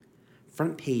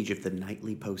Front page of the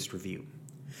Nightly Post Review.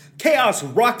 Chaos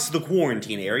rocks the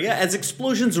quarantine area as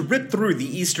explosions rip through the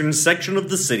eastern section of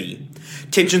the city.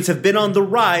 Tensions have been on the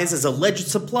rise as alleged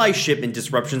supply shipment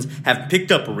disruptions have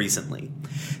picked up recently.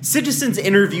 Citizens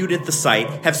interviewed at the site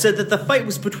have said that the fight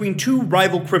was between two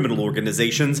rival criminal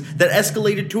organizations that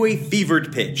escalated to a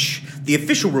fevered pitch. The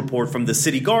official report from the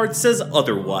city guard says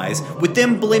otherwise, with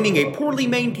them blaming a poorly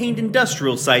maintained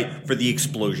industrial site for the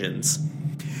explosions.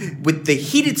 With the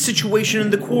heated situation in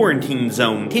the quarantine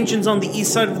zone, tensions on the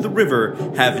east side of the river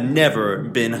have never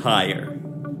been higher.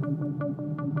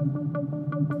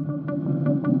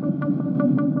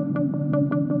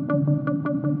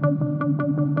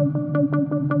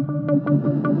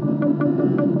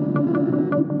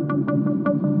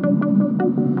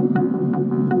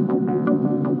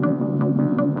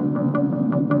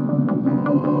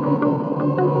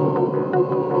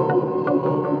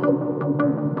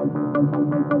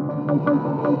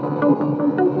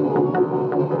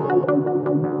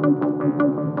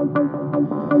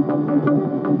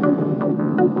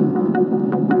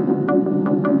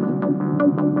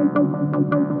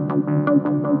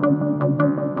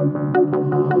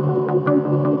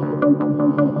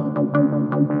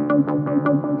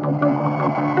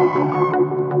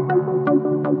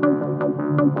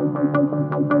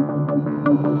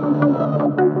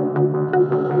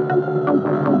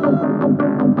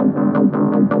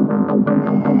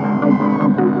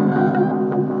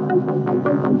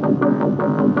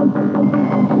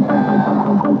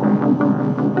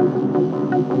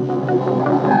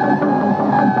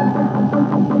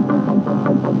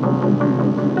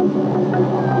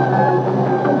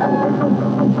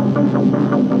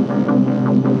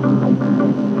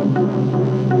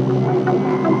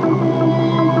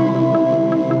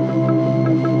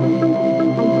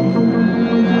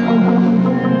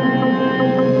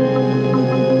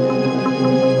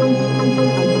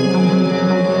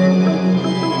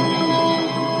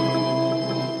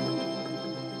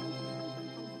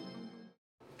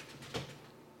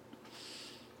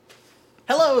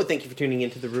 Thank you for tuning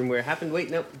into the room where it happened. Wait,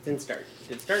 no, it didn't start.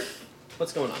 Did it start?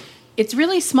 What's going on? It's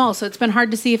really small, so it's been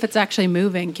hard to see if it's actually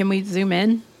moving. Can we zoom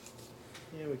in?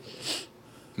 Yeah, we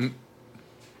can.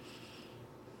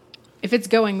 If it's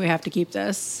going, we have to keep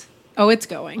this. Oh, it's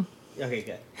going. Okay,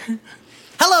 good.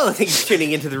 Hello, thank you for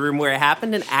tuning into the room where it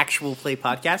happened, an actual play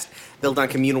podcast built on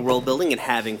communal role building and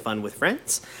having fun with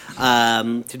friends.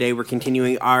 Today we're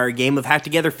continuing our game of Hack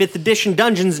Together 5th Edition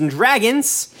Dungeons and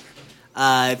Dragons.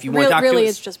 If you want to talk really, to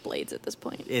us, it's just blades at this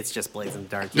point. It's just Blades in the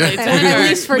Dark. At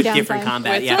least for with downtime. different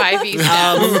combat. With yeah.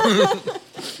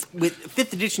 5e With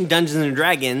 5th Edition Dungeons and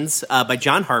Dragons by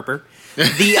John Harper.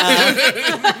 The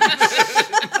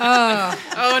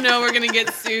Oh no, we're gonna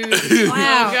get sued. Wow,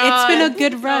 Oh, God. it's been a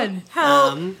good run.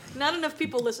 Help! Not enough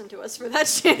people listen to us for that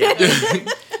shit.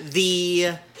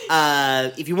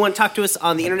 If you want to talk to us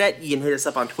on the internet, you can hit us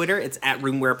up on Twitter. It's at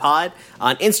RoomwarePod.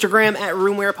 On Instagram, at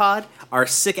RoomwarePod. Our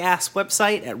sick-ass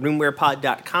website at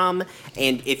roomwarepod.com.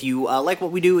 And if you like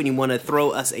what we do and you want to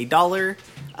throw us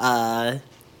 $1,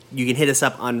 you can hit us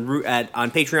up on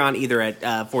Patreon, either at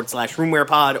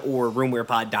 /RoomwarePod or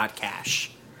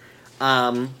roomwarepod.cash.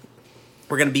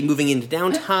 We're going to be moving into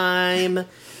downtime,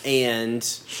 and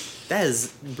that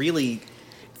is really...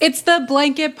 It's the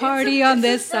blanket party on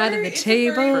this side of the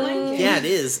table. Yeah, it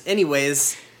is.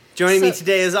 Anyways, joining me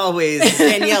today, as always,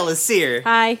 Danielle is here.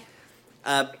 Hi.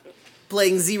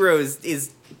 Playing Zeros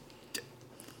is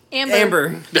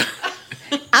Amber.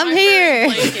 I'm here.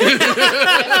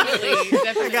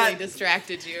 Definitely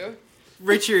distracted you.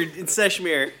 Richard and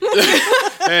Seshmir.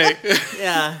 Hey.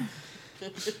 Yeah.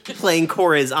 Playing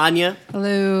Cora is Anya.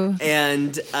 Hello.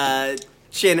 And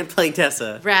Shannon playing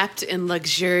Tessa. Wrapped in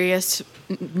luxurious,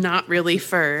 not really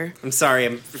fur. I'm sorry,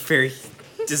 I'm very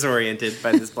disoriented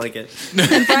by this blanket.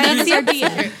 And Brian's our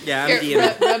DM. Yeah, I'm Here,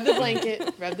 DM. rub the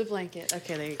blanket. Rub the blanket.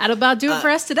 Okay, there you go. That'll about do it for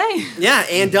us today. Yeah,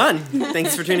 and done.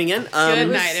 Thanks for tuning in. Good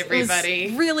night,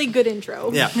 everybody. Really good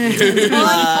intro. Yeah.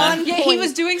 On Yeah, he point.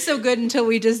 was doing so good until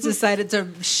we just decided to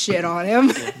shit on him.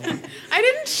 I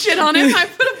didn't shit on him. I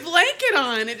put a blanket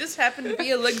on. It just happened to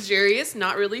be a luxurious,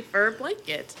 not really fur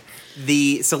blanket.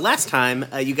 So last time,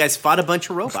 you guys fought a bunch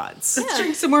of robots. Yeah.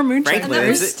 Drink some more moonshine Frankly,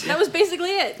 And first. that was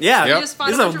basically it. Yeah, We Yep. just fought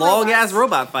this is bunch a of long-ass robots.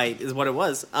 robot fight, is what it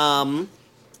was. Oh,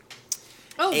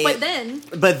 and- but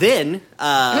then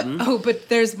Oh, but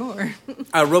there's more.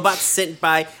 robots sent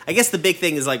by... I guess the big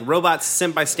thing is, like, robots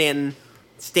sent by Stanton.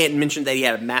 Stanton mentioned that he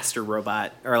had a master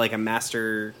robot, or, like, a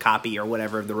master copy or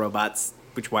whatever of the robots,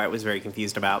 which Wyatt was very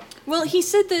confused about. well, he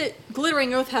said that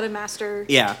Glittering Oath had a master.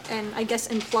 Yeah. And I guess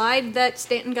implied that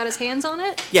Stanton got his hands on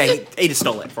it. Yeah, he just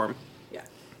stole it for him. Yeah.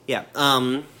 Yeah.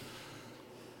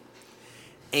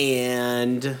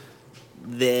 And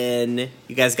then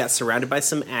you guys got surrounded by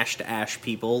some Ash to Ash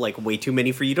people, like way too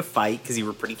many for you to fight because you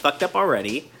were pretty fucked up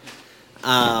already.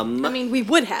 I mean, we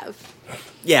would have.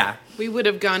 Yeah. We would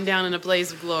have gone down in a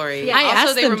blaze of glory. Yeah. I Also,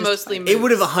 asked they them were just mostly like- moose. It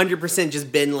would have 100%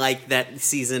 just been like that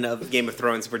season of Game of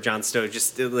Thrones where Jon Snow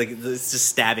just like it's just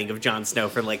stabbing of Jon Snow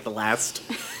for like the last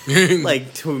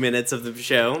like 2 minutes of the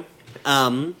show.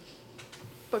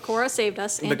 But Cora saved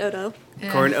us, and But- Odo.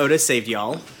 Cora and Oda saved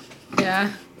y'all.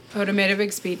 Yeah. Oda made a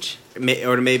big speech.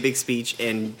 Oda made a big speech,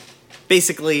 and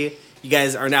basically, you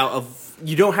guys are now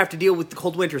you don't have to deal with the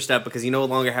cold winter stuff because you no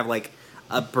longer have like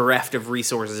a bereft of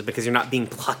resources because you're not being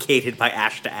blockaded by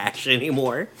Ash to Ash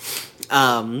anymore.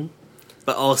 But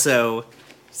also,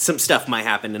 some stuff might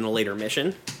happen in a later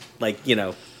mission, like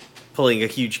pulling a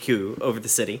huge coup over the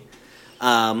city.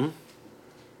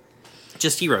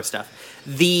 Just hero stuff.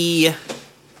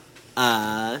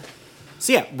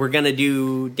 So yeah, we're gonna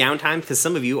do downtime because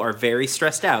some of you are very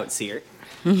stressed out, Seer.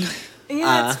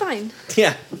 Yeah, it's fine.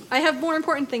 Yeah, I have more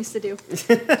important things to do.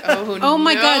 Oh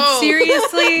my god,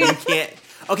 seriously? you can't.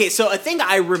 Okay, so a thing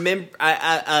I remember,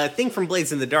 a thing from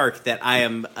Blades in the Dark that I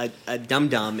am a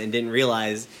dum-dum and didn't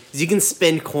realize is you can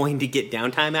spend coin to get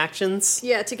downtime actions.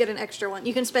 Yeah, to get an extra one.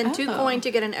 You can spend 2 Oh. coin to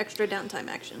get an extra downtime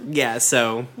action. Yeah,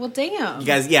 so Well, damn. you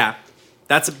guys, yeah,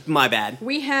 that's my bad.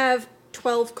 We have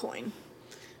 12 coin.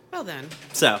 Well then.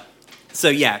 So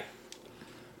yeah,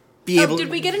 be able. Did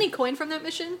we get any coin from that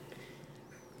mission?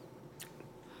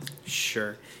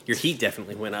 Sure, your heat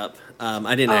definitely went up.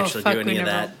 I didn't Oh, actually fuck, do we any of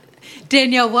never- that.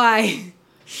 Danielle, why?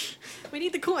 We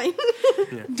need the coin.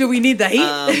 Do we need the heat?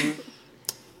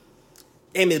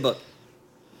 Hand me the book.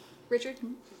 Richard?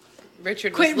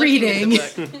 Richard Quit was looking reading.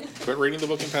 At the book. Quit reading the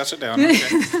book and pass it down.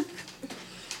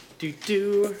 Okay.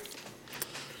 Do.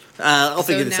 I'll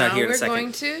figure this out here in a we're second.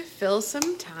 going to fill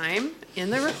some time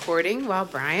in the recording while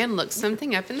Brian looks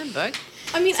something up in the book.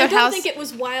 I mean, So I don't how's- think it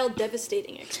was wild,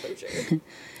 devastating exposure.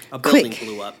 A building Quick.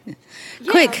 blew up. Yeah,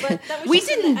 Quick. but that was We just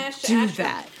in the didn't Ash to do Ash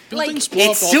that. Like, Buildings blow It up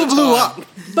all still the blew time. up.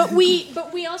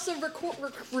 but we also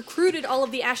recruited all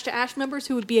of the Ash to Ash members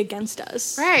who would be against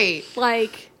us. Right.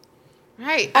 Like,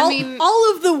 Right.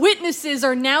 all of the witnesses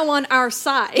are now on our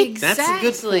side. That's a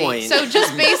good point. So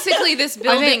just basically this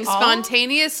building all?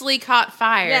 spontaneously caught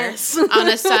fire Yes. on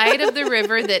a side of the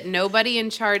river that nobody in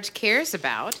charge cares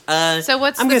about. So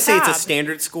what's I'm the gonna say it's a prob?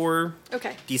 standard score,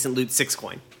 Okay. decent loot, 6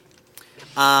 coin.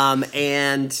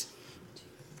 And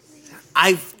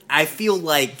I feel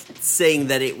like saying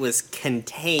that it was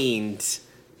contained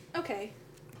Okay.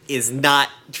 is not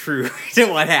true to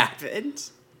what happened.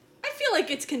 I feel like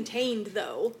it's contained,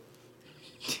 though.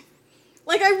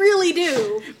 Like, I really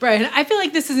do. Brian, I feel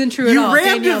like this isn't true at You all.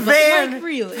 rammed Danielle, a but, van like,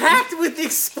 really. packed with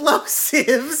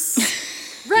explosives.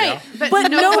 Right. Yeah.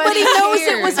 But nobody nobody knows it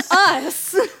cares. was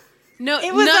us. No,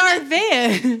 It was our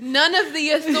van. none of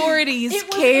the authorities It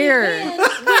was care. a van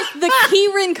with the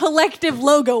Kieran Collective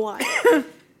logo on it.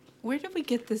 Where did we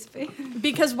get this van?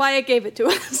 Because Wyatt gave it to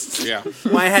us. Yeah.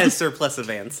 Why had a surplus of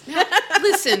vans?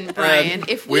 Listen, Brian,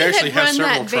 if we, we actually had have run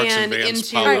several that trucks and van vans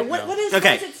into piled All up. right, what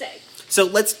Okay. does it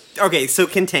say? So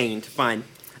contained, fine.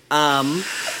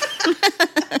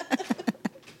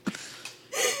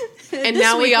 and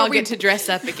now we week all where we- get to dress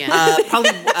up again.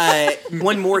 Probably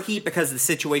one more heat because the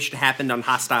situation happened on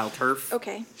hostile turf.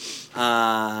 Okay.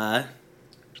 Uh,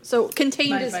 So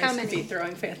contained My is how advice would be many?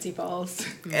 throwing fancy balls.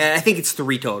 I think it's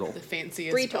 3 total. the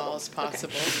fanciest 3 total. balls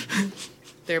possible.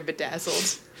 They're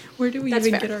bedazzled. Where do we That's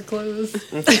even fair. get our clothes?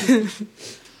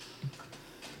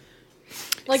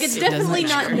 Like, it's It doesn't definitely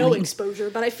not matter. no exposure,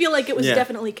 but I feel like it was Yeah.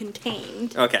 definitely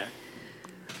contained. Okay.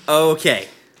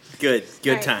 Good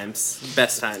Alright. times.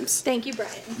 Best times. Thank you,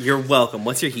 Brian. You're welcome.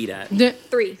 What's your heat at?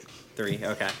 3. 3,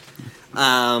 okay.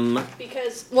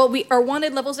 Because our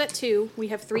wanted level's at 2. We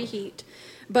have 3 heat,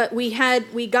 but we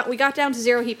got down to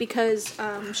 0 heat because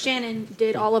Shannon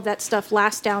did all of that stuff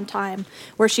last downtime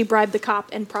where she bribed the cop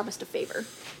and promised a favor.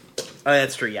 Oh,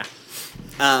 that's true, yeah.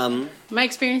 My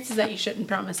experience is that you shouldn't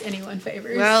promise anyone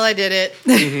favors. Well, I did it.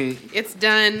 It's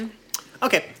done.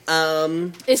 Okay.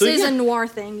 This so is yeah. a noir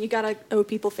thing. You gotta owe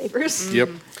people favors. Yep.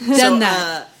 done so,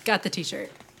 that. Got the T-shirt.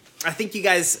 I think you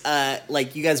guys,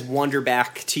 you guys wander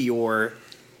back to your,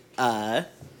 I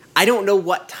don't know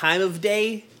what time of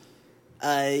day,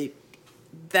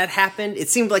 that happened. It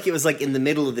seemed like it was, in the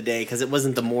middle of the day, because it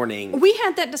wasn't the morning. We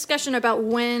had that discussion about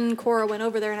when Cora went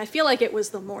over there, and I feel like it was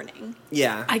the morning.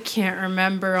 Yeah. I can't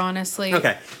remember, honestly.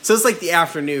 Okay. So it's the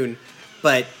afternoon,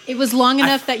 but It was long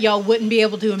enough that y'all wouldn't be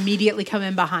able to immediately come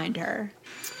in behind her.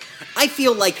 I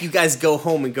feel like you guys go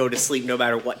home and go to sleep no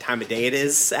matter what time of day it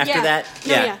is after Yeah. that.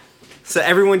 No, yeah. So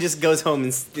everyone just goes home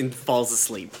and falls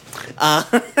asleep.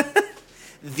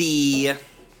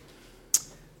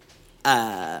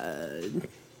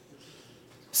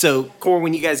 So, Core,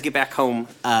 when you guys get back home,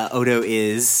 Odo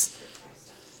is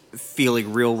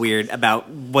feeling real weird about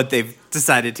what they've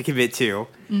decided to commit to.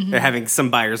 They're having some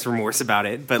buyer's remorse about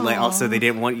it, but like also they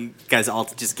didn't want you guys all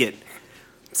to just get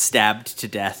stabbed to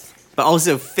death. But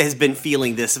also has been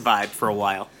feeling this vibe for a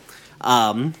while.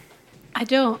 I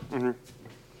don't.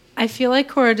 I feel like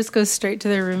Cora just goes straight to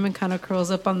their room and kind of curls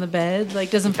up on the bed.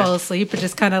 Like, doesn't fall asleep, but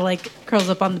just kind of, like, curls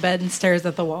up on the bed and stares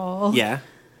at the wall. Yeah.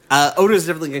 Odo's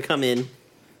definitely going to come in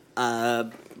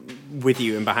with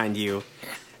you and behind you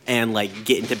and, like,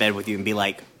 get into bed with you and be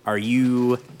like, are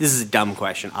you... This is a dumb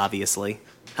question, obviously.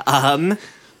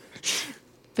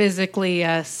 Physically,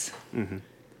 yes. Mm-hmm.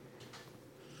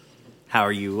 How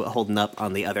are you holding up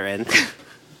on the other end?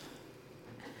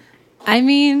 I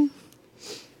mean,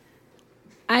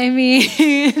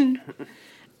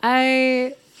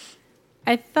 I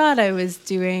thought I was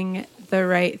doing the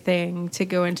right thing to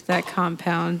go into that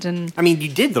compound, and I mean, you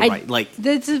did the right, like...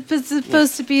 It's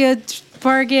supposed to be a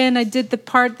bargain. I did the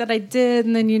part that I did,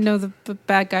 and then, the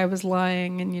bad guy was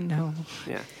lying, and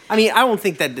Yeah. I mean, I don't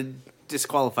think that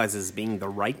disqualifies as being the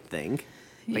right thing.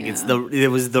 Like, it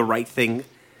was the right thing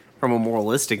from a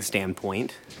moralistic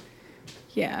standpoint.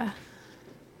 Yeah.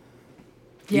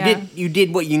 You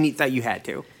did what you thought you had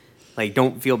to. Like,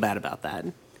 don't feel bad about that.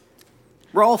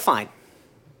 We're all fine.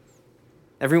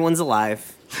 Everyone's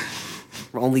alive.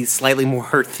 We're only slightly more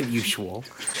hurt than usual.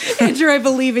 Andrew, I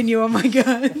believe in you. Oh my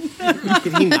god.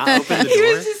 Did he not open the door? He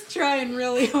was just trying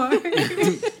really hard.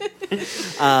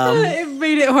 It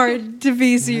made it hard to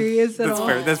be serious at all.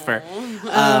 That's fair.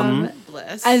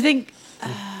 Bless. I think,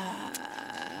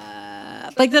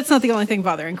 that's not the only thing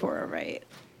bothering Cora, right?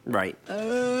 Right.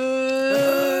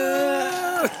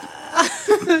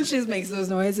 She just makes those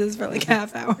noises for like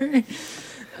half hour.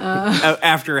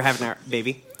 After half an hour,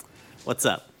 baby, what's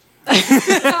up? Just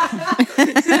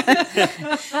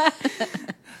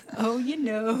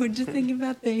thinking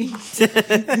about things.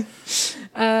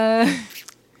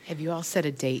 Have you all set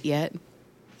a date yet?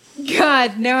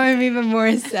 God, now I'm even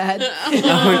more sad.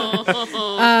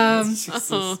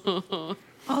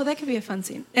 Oh, that could be a fun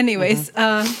scene. Anyways,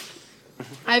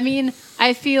 I mean,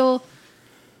 I feel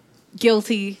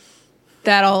guilty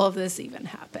that all of this even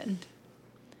happened.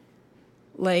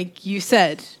 Like you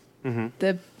said,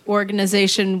 the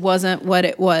organization wasn't what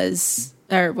it was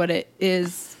or what it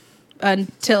is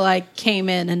until I came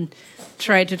in and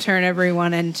tried to turn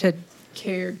everyone into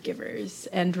caregivers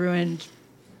and ruined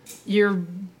your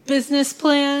business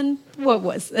plan. What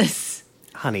was this?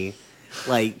 Honey,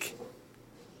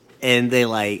 and they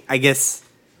I guess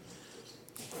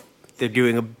they're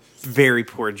doing a very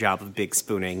poor job of big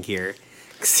spooning here.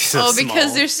 So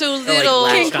because they're so little.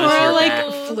 Latched onto your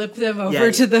back. Flip them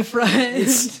over to the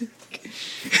front.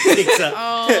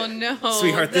 Oh no,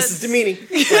 sweetheart, this is demeaning.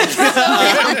 That's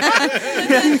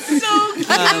so cute.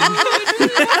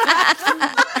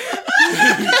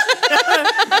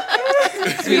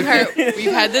 Sweetheart,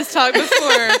 we've had this talk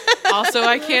before. Also,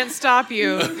 I can't stop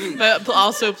you, but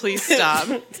also please stop.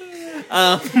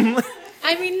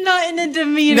 I mean, not in a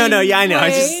demeaning No, yeah, I know.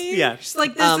 way. Just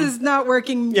like, this is not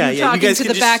working. Yeah, you talking guys to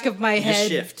can the back of my head.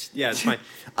 Shift. Yeah, it's fine.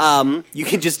 You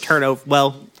can just turn over.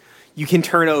 Well, you can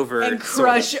turn over and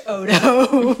crush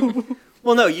Odo.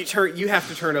 Well, no, you have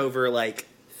to turn over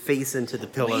face into the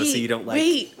pillow so you don't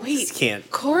Wait, can't.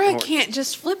 Cora can't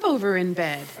just flip over in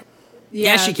bed.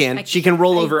 Yeah, she can. She can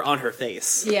roll over on her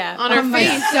face. Yeah, on her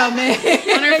face, stomach.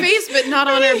 On her face, but not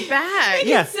on her back.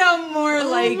 Yeah, sound more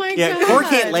like. My yeah. God. Cora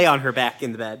can't lay on her back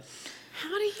in the bed.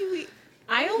 How do you?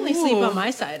 I only sleep on my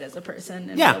side as a person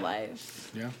in real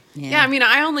life. Yeah, I mean,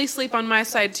 I only sleep on my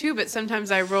side too, but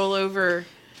sometimes I roll over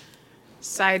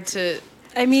side to.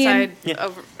 Side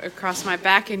over, across my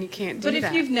back, and you can't do that. But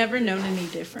if you've never known any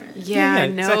different. Yeah, I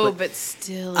know, exactly. but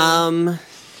still.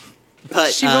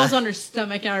 But she rolls on her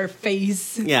stomach and her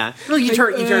face. Yeah. Well, you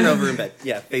turn over in bed.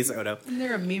 Yeah, face Odo. Isn't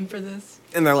there a meme for this?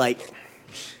 And they're like,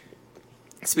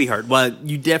 sweetheart, well,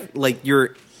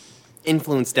 your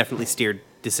influence definitely steered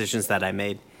decisions that I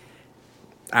made.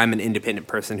 I'm an independent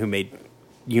person who made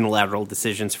unilateral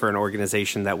decisions for an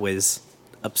organization that was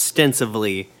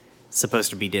ostensibly supposed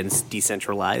to be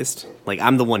decentralized.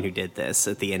 I'm the one who did this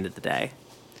at the end of the day.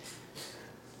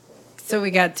 So we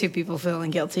got two people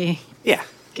feeling guilty. Yeah.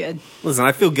 Good. Listen,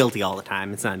 I feel guilty all the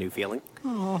time. It's not a new feeling.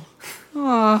 Oh.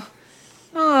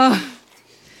 I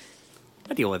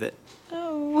deal with it.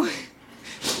 Oh.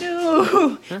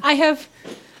 No. I have...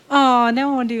 Oh,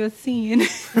 now I want to do a scene.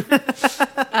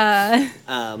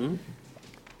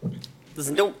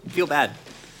 Listen, don't feel bad.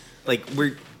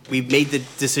 We made the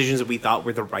decisions that we thought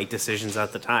were the right decisions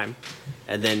at the time.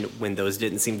 And then when those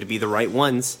didn't seem to be the right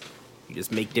ones, you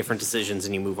just make different decisions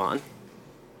and you move on.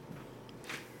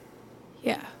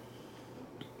 Yeah.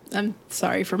 I'm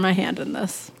sorry for my hand in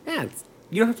this. Yeah,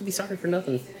 you don't have to be sorry for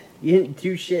nothing. You didn't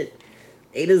do shit.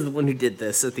 Ada's the one who did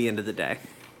this at the end of the day.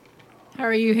 How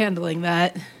are you handling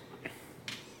that?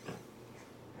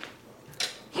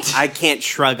 I can't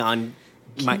shrug on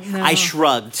my... No. I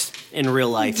shrugged in real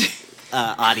life,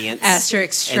 audience.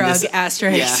 Asterisk, shrug,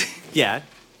 asterisk. Yeah.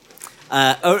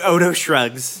 Odo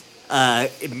shrugs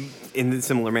in the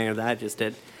similar manner that I just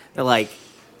did. They're like...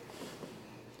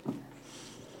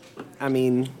 I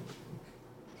mean...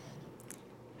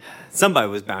 Somebody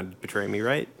was bound to betray me,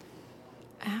 right?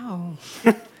 Ow.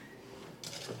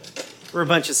 We're a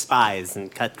bunch of spies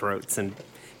and cutthroats and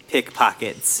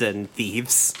pickpockets and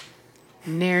thieves.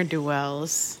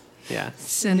 Ne'er-do-wells. Yeah.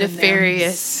 Synonyms.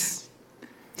 Nefarious.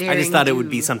 I just thought it would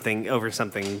be daring-do.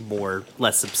 something more,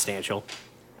 less substantial.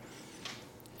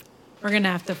 We're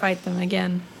gonna have to fight them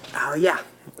again. Oh, yeah.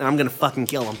 And I'm gonna fucking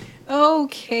kill them.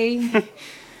 Okay.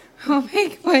 I'll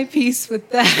make my peace with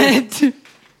that.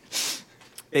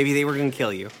 Maybe they were gonna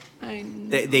kill you. I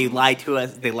know. They lied to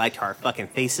us. They lied to our fucking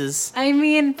faces. I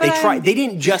mean, but They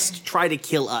didn't just try to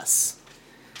kill us.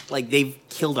 Like, they've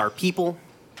killed our people.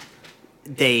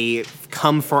 They've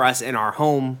come for us in our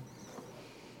home.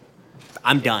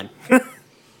 I'm done.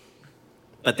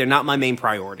 But they're not my main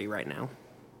priority right now.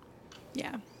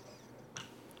 Yeah.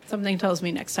 Something tells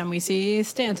me next time we see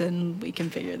Stanton, we can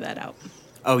figure that out.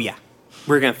 Oh, yeah.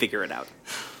 We're gonna figure it out.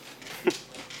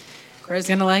 Cora's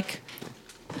gonna, like,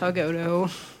 hug Odo.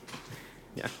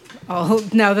 Yeah. Oh,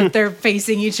 now that they're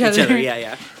facing each other.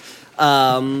 Yeah.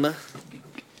 I'm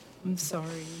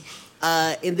sorry.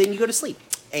 And then you go to sleep.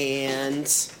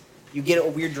 And you get a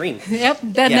weird dream. Yep,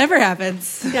 that Yeah. never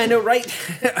happens. Yeah, I know, right?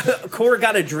 Cora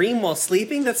got a dream while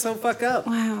sleeping? That's so fucked up.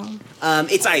 Wow.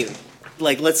 It's Ayun.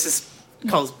 Like, let's just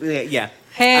call... Yeah.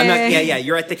 Hey. Yeah,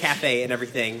 you're at the cafe and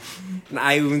everything. And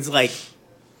Ayun's like...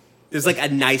 There's, like, a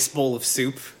nice bowl of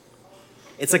soup.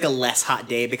 It's, like, a less hot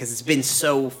day because it's been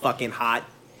so fucking hot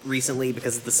recently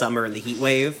because of the summer and the heat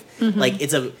wave. Mm-hmm. Like,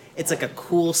 it's like a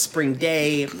cool spring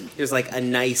day. There's, like, a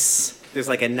nice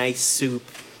soup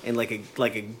and, like,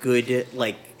 a good,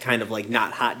 like, kind of, like,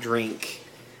 not hot drink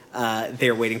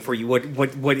there waiting for you.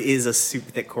 What is a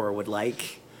soup that Cora would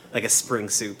like? Like a spring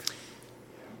soup.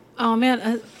 Oh,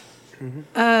 man.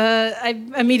 I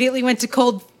immediately went to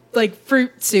cold, like,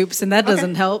 fruit soups, and that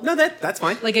doesn't help. No, that's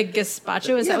fine. Like a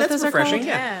gazpacho, is yeah, that what that's those refreshing.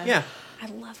 are called? Yeah. I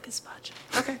love gazpacho.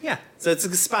 Okay, yeah. So it's a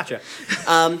gazpacho.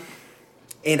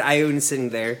 And Iona's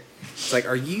sitting there. It's like,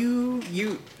 you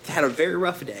had a very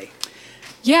rough day.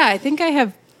 Yeah, I think I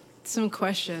have some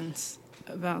questions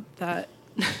about that.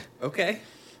 Okay.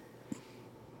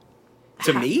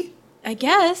 To me? I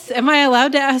guess. Am I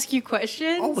allowed to ask you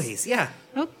questions? Always, yeah.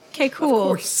 Okay, cool. Of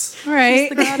course. All right.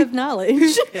 The god of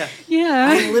knowledge. Yeah. Yeah.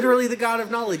 I'm literally the god of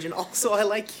knowledge, and also I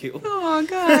like you. Oh,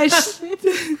 gosh.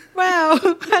 Wow.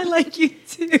 I like you,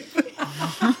 too.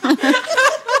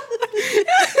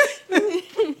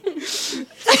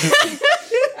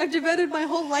 I've devoted my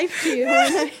whole life to you.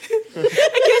 I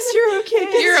guess you're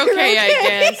okay. You're okay, I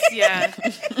guess. Yeah.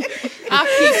 I'll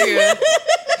keep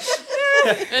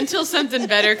you until something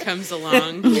better comes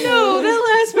along. No,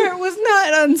 that last part was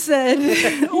not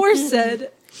unsaid or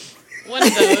said. One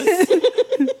of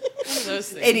those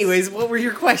things. Anyways, what were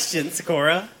your questions,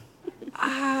 Cora?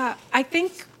 I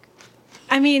think,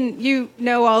 I mean, you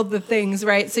know all the things,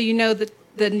 right? So you know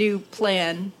the new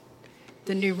plan,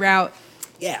 the new route.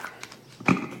 Yeah.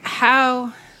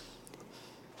 How,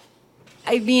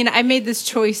 I mean, I made this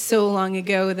choice so long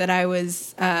ago that I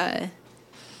was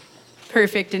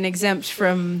perfect and exempt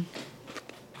from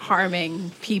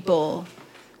harming people,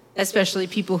 especially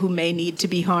people who may need to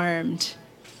be harmed.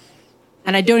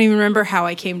 And I don't even remember how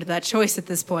I came to that choice at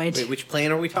this point. Wait, which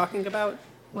plan are we talking about?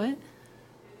 What?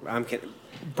 I'm kidding.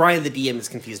 Brian the DM is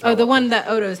confused. Oh, about the what one that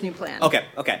Odo's new plan. Okay.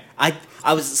 I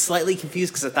was slightly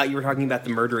confused because I thought you were talking about the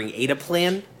murdering Ada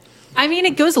plan. I mean,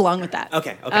 it goes along with that.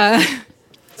 Okay. So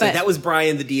but- that was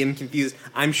Brian the DM confused.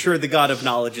 I'm sure the god of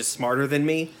knowledge is smarter than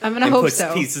me. I'm gonna and hope puts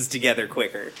so. pieces together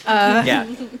quicker. Yeah.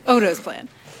 Odo's plan.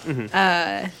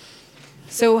 Mm-hmm.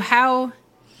 So how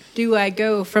do I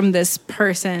go from this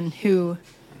person who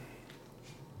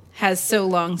has so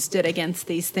long stood against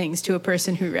these things to a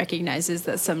person who recognizes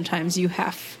that sometimes you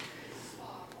have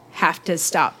to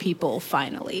stop people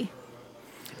finally?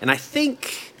 And I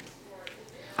think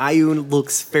Ayun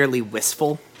looks fairly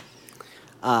wistful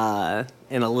and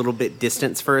a little bit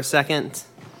distant for a second.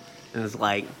 And is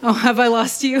like, Oh, have I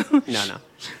lost you? no.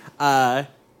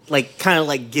 like, kind of,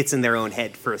 like, gets in their own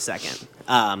head for a second.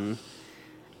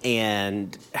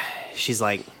 And she's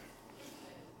like,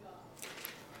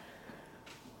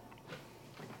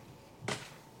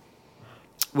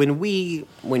 when we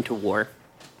went to war,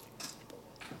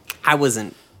 I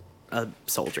wasn't a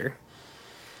soldier.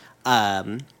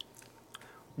 When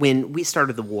we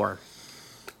started the war,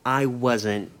 I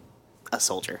wasn't a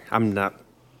soldier. I'm not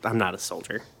a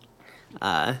soldier.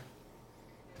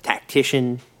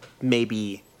 Tactician,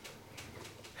 maybe.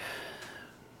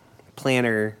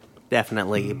 Planner,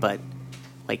 definitely, but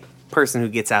like person who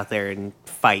gets out there and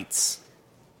fights,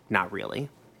 not really.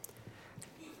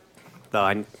 Though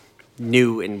I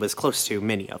knew and was close to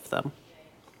many of them.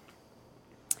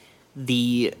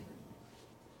 In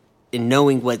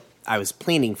knowing what I was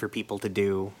planning for people to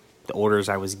do, the orders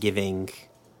I was giving,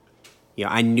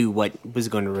 I knew what was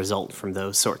going to result from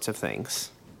those sorts of things.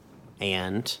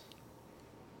 And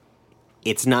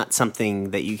it's not something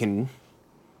that you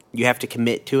have to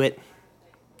commit to it.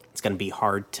 It's going to be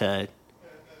hard to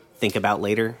think about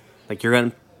later. Like, you're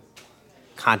going to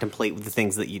contemplate the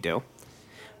things that you do.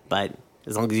 But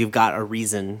as long as you've got a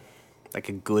reason, like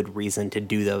a good reason to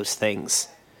do those things,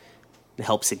 it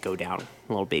helps it go down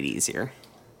a little bit easier.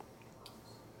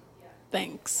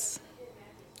 Thanks.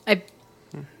 I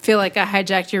feel like I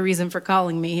hijacked your reason for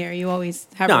calling me here. You always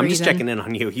have a reason. No, I'm just checking in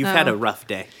on you. You've had a rough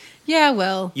day. Yeah,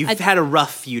 well. You've had a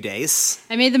rough few days.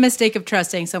 I made the mistake of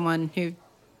trusting someone who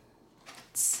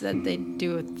said they'd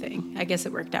do a thing. I guess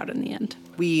it worked out in the end.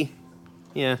 We've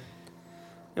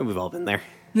all been there,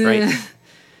 right?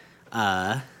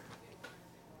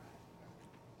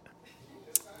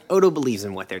 Odo believes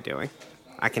in what they're doing.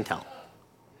 I can tell.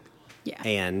 Yeah.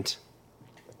 And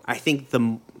I think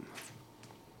from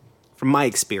my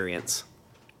experience,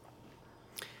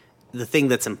 the thing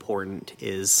that's important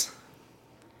is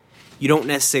you don't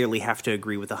necessarily have to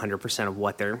agree with 100% of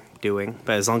what they're doing,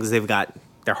 but as long as they've got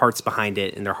their hearts behind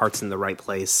it and their heart's in the right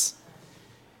place,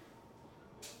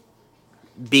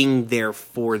 being there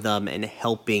for them and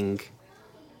helping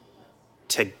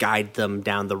to guide them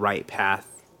down the right path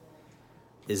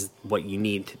is what you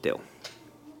need to do.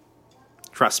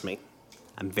 Trust me,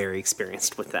 I'm very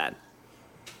experienced with that.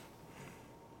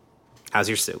 How's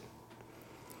your soup?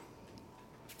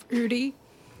 Fruity.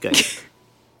 Good.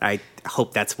 I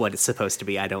hope that's what it's supposed to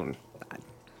be. I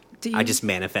just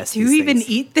manifest. Do you these even things.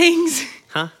 eat things?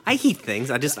 Huh? I eat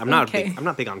things. I'm not Okay. I'm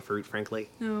not big on fruit, frankly.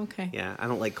 Oh, okay. Yeah, I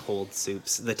don't like cold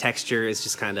soups. The texture is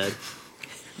just kind of.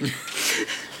 What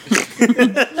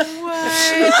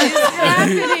is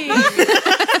happening?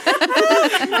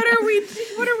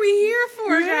 What are we here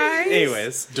for, guys?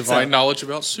 Anyways, Divine knowledge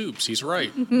about soups. He's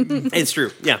right. it's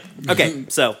true. Yeah. Okay.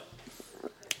 So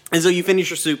you finish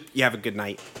your soup. You have a good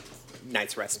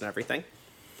night's rest and everything.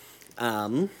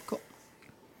 Cool.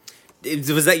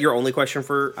 Was that your only question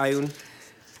for Ayun?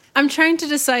 I'm trying to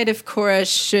decide if Cora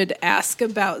should ask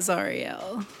about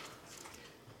Zariel.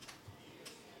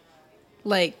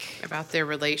 Like, About their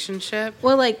relationship?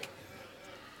 well, like,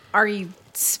 are you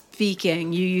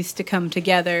speaking? You used to come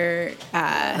together.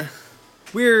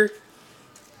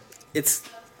 It's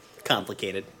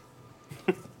complicated.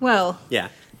 Well, Yeah.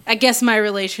 I guess my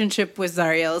relationship with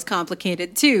Zariel is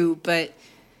complicated too, but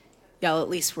y'all at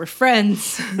least were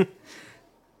friends.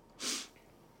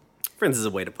 Friends is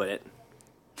a way to put it.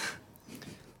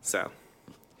 So,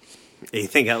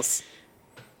 anything else?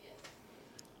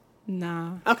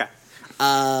 Nah. Okay.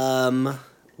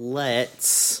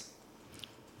 Let's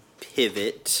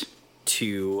pivot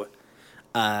to.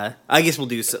 I guess we'll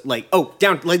do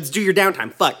let's do your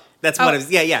downtime. Fuck. That's what I was.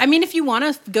 Yeah. I mean, if you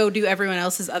want to go do everyone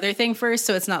else's other thing first,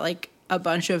 so it's not like a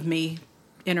bunch of me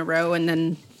in a row and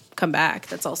then come back,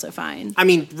 that's also fine. I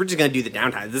mean, we're just gonna do the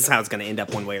downtime. This is how it's gonna end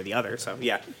up one way or the other. So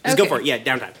yeah, just go Okay. for it. Yeah,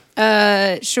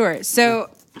 downtime. Sure. So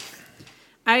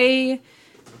I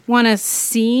want a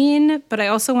scene, but I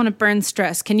also want to burn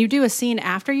stress. Can you do a scene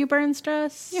after you burn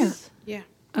stress? Yeah. Yeah. You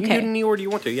can do it in Okay. any order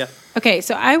you want to. Yeah. Okay,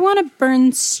 so I want to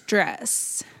burn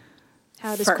stress.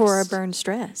 How does First. Cora burn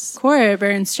stress? Cora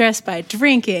burns stress by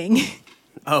drinking.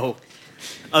 Oh,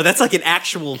 that's like an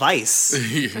actual vice.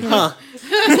 Huh?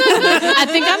 I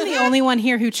think I'm the only one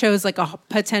here who chose like a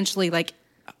potentially like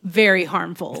very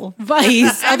harmful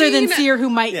vice, other than Seer who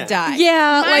might die.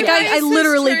 Yeah, like I Vices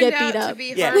literally turned get beat out to up.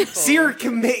 be Yeah.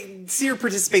 harmful. Seer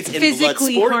participates in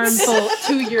Physically blood sports. harmful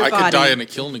to your I body. could die in a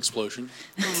kiln explosion.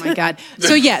 Oh my god.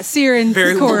 So yeah, Seer and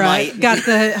Very well Cora might. got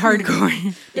the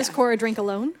hardcore. Does Cora drink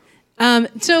alone?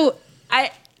 So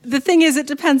the thing is, it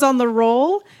depends on the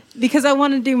role because I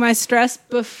want to do my stress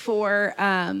before.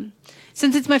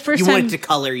 since it's my first You time. wanted to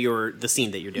color the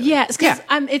scene that you're doing. Yes, because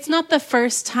it's not the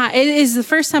first time. It is the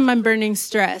first time I'm burning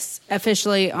stress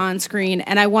officially on screen,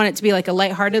 and I want it to be like a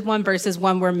lighthearted one versus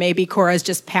one where maybe Cora's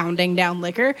just pounding down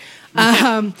liquor.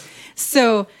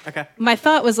 So my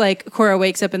thought was like Cora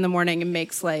wakes up in the morning and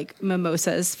makes like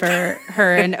mimosas for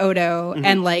her and Odo,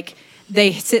 and like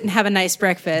they sit and have a nice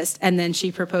breakfast, and then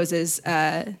she proposes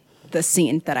the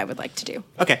scene that I would like to do.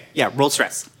 Okay, yeah, roll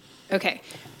stress. Okay,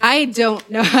 I don't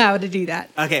know how to do that.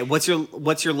 Okay, what's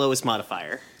your lowest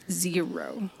modifier?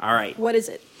 0. All right. What is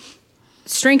it?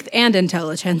 Strength and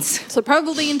intelligence. So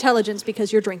probably intelligence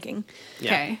because you're drinking.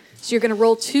 Yeah. Okay. So you're going to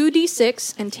roll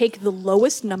 2d6 and take the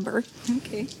lowest number,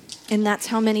 Okay. and that's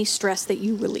how many stress that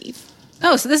you relieve.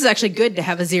 Oh, so this is actually good to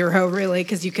have a 0, really,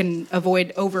 because you can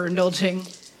avoid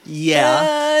overindulging.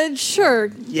 Yeah. Sure.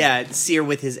 Yeah, Seer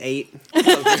with his 8.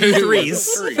 Threes.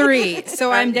 3.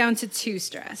 So I'm down to 2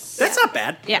 stress. That's not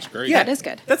bad. Yeah, great. that is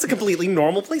good. That's a completely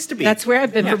normal place to be. That's where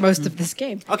I've been for most of this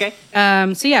game. Okay.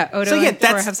 So yeah, Odo and Cora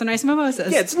that's- have some nice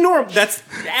mimosas. Yeah, it's normal. That's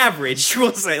average.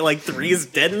 We'll say like 3 is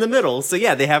dead in the middle. So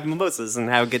yeah, they have mimosas and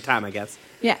have a good time, I guess.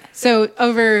 Yeah. So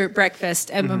over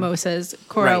breakfast and mimosas,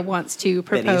 Cora Right. wants to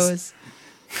Benny's.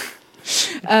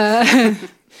 propose.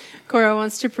 Cora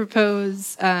wants to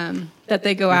propose that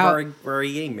they go out. We're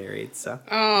already getting married, so.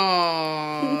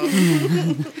 Oh.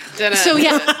 So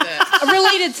yeah,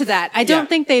 related to that, I don't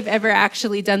think they've ever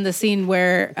actually done the scene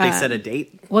where They set a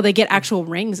date. well, they get actual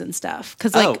rings and stuff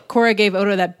because like Oh. Cora gave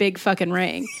Odo that big fucking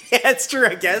ring. Yeah, it's true,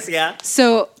 I guess, yeah.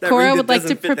 So That Cora ring would that like to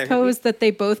doesn't fit there. propose that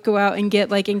they both go out and get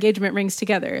like engagement rings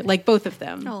together, like both of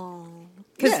them. Oh.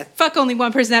 Because Yeah. fuck only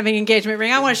one person having an engagement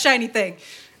ring. I want a shiny thing.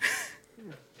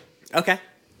 Okay.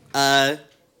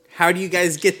 How do you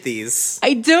guys get these?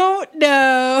 I don't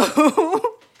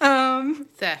know.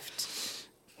 Theft.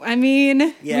 I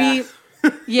mean, Yeah.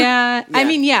 yeah. I Yeah.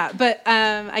 mean, yeah, but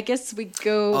I guess we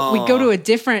go to a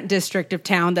different district of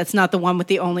town that's not the one with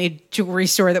the only jewelry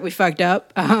store that we fucked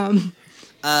up.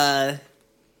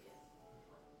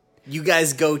 You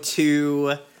guys go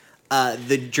to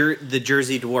the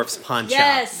Jersey Dwarfs pawn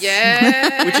shop,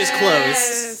 Yes. which is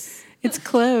closed. It's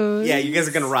closed. Yeah, you guys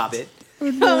are gonna rob it.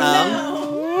 I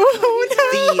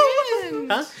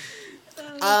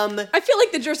feel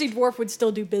like the Jersey Dwarf would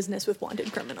still do business with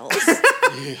wanted criminals.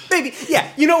 Maybe, yeah.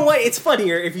 You know what? It's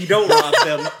funnier if you don't rob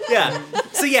them. Yeah.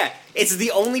 So yeah, it's the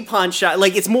only pawn shop.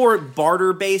 Like it's more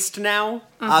barter based now,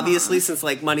 obviously, since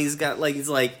like money's got like it's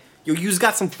like you's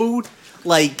got some food.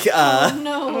 Like No.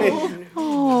 no.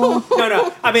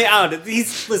 I mean, I don't know.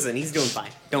 He's doing fine.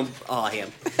 Don't awe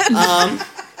him.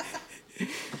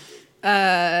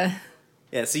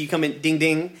 Yeah, so you come in, ding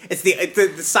ding. It's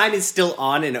the sign is still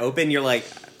on and open. You're like,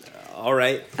 all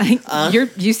right.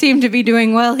 You seem to be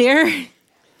doing well here.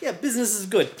 Yeah, business is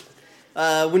good.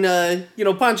 When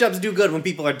pawn shops do good when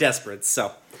people are desperate.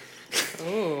 So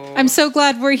I'm so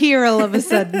glad we're here all of a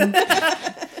sudden.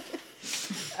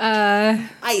 I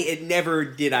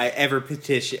ever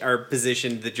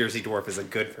position the Jersey Dwarf as a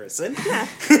good person.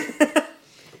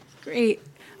 Great.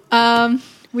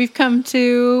 We've come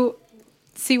to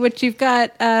see what you've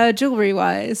got jewelry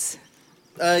wise.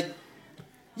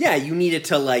 Yeah, you need it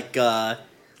to like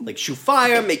shoot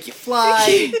fire, make you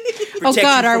fly. Oh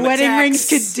God, you our from wedding rings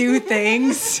attacks. could do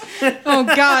things. Oh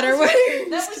God, our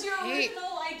wedding. That was your original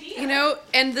idea. You know,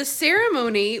 and the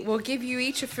ceremony will give you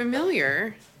each a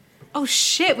familiar. Oh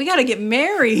shit, we gotta get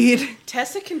married.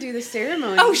 Tessa can do the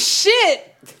ceremony. Oh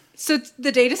shit. So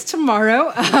the date is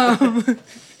tomorrow.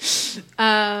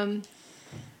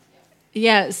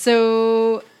 Yeah.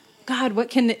 So, God, what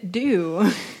can it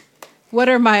do? What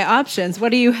are my options? What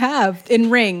do you have in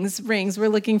rings? Rings. We're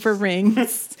looking for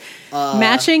rings.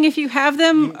 Matching if you have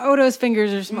them. Odo's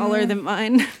fingers are smaller than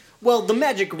mine. Well, the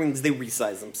magic rings, they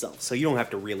resize themselves, so you don't have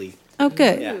to really... Oh,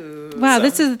 good. Yeah. Wow, So-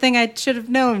 this is the thing I should have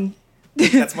known.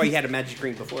 That's why you had a magic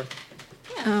ring before.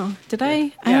 Oh, did I? I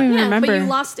Yeah. don't even Yeah, remember. but you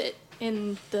lost it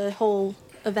in the whole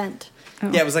event.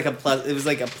 Yeah, it was like a plus. It was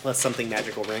like a plus something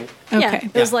magical ring. Okay. Yeah,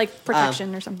 it was Yeah. like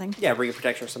protection or something. Yeah, ring of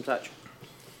protection or some such.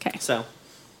 Okay. So,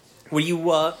 what do you?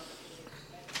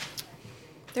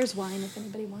 There's wine if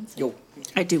anybody wants it. Yo,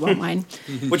 I do want mine.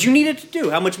 what you needed to do?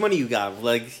 How much money you got?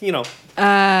 Like,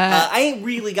 I ain't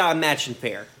really got a matching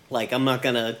pair. Like, I'm not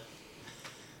gonna.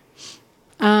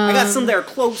 I got some that are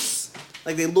close.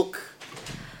 Like they look.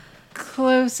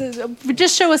 Closest.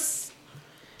 Just show us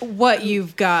what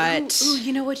you've got. Ooh,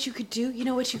 you know what you could do?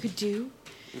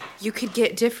 You could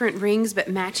get different rings but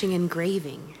matching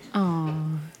engraving.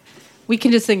 We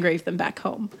can just engrave them back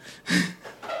home.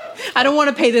 I don't want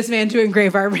to pay this man to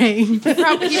engrave our ring. He It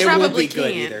won't probably be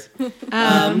good can't.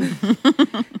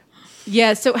 either.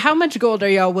 Yeah, so how much gold are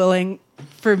y'all willing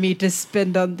for me to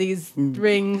spend on these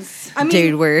rings. I mean,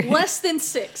 Dude, we're- less than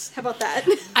 6. How about that?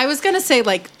 I was going to say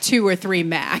like 2 or 3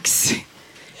 max.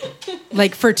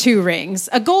 Like for 2 rings.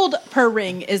 A gold per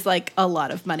ring is like a lot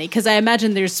of money because I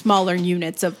imagine there's smaller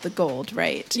units of the gold,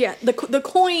 right? Yeah, the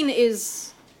coin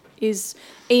is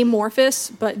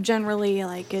amorphous, but generally,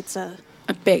 like, it's a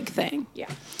big thing. yeah.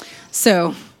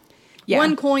 So, yeah.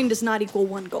 1 coin does not equal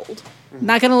 1 gold.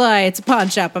 Not gonna lie, it's a pawn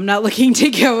shop. I'm not looking to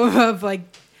go above like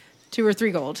 2 or 3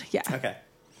 gold. Yeah. Okay.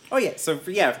 Oh yeah. So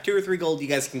for 2 or 3 gold, you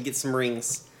guys can get some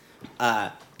rings.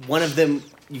 One of them,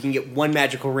 you can get 1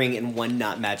 magical ring and 1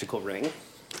 not magical ring.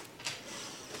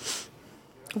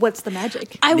 What's the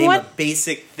magic? I Name want a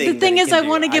basic thing. the thing that it is, can I do.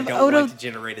 want to give don't Odo. want to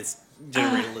generate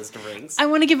a list of rings. I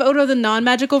want to give Odo the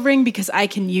non-magical ring because I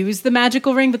can use the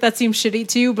magical ring, but that seems shitty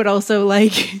too. But also,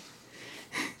 like,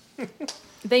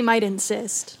 They might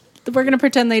insist. we're gonna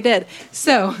pretend they did.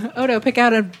 So, Odo, pick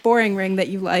out a boring ring that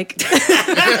you like.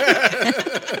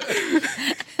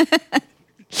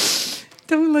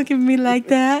 Don't look at me like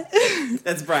that.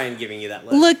 That's Brian giving you that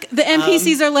list. Look, the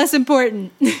NPCs are less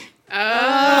important.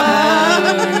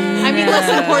 I mean, less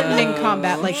important in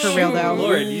combat, like for real though.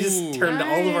 Lord, you just turned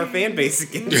all of our fan base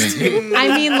against you.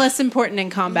 I mean, less important in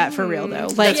combat for real though.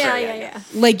 Like, Yeah.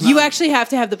 like you actually have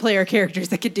to have the player characters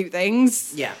that can do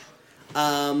things. Yeah.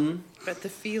 But the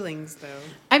feelings, though.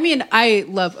 I mean, I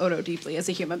love Odo deeply as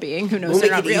a human being who knows We'll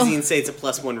they're make not it real. easy and say it's a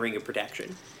 +1 ring of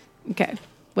protection. Okay,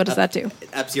 what does that do? It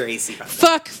ups your AC. By the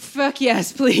way. Fuck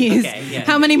yes, please. Okay, yeah.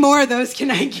 How many more of those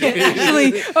can I get?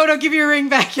 Actually, Odo, give your ring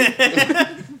back. So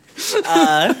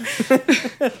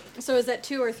is that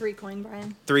 2 or 3 coin,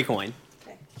 Brian? 3 coin.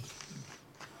 Okay.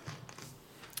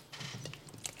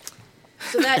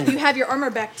 So that you have your armor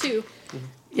back too.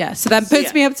 Yeah, so that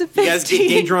puts me up to 15. You guys get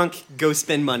day drunk, go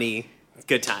spend money.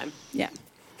 Good time. Yeah.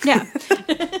 Yeah.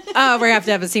 Oh, we're gonna have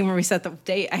to have a scene where we set the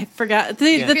date. I forgot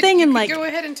the thing in like Go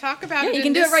ahead and talk about it. You in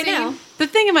can do this it right scene. now. the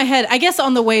thing in my head. I guess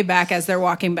on the way back as they're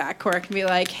walking back, Cora can be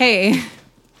like, "Hey,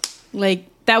 like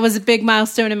that was a big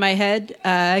milestone in my head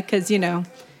because you know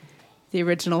the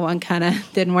original one kind of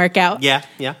didn't work out." Yeah.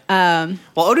 Well,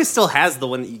 Otis still has the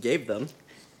one that you gave them.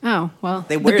 Oh well,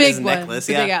 They wear the it big as a one, necklace,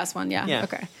 the yeah. big ass one. Yeah. Yeah.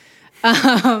 Okay.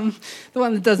 The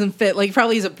one that doesn't fit, like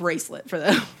probably is a bracelet for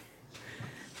them.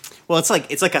 Well, it's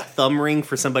like a thumb ring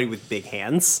for somebody with big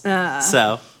hands.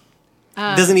 So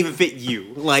it doesn't even fit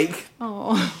you. Like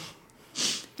Oh.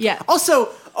 Yeah. also,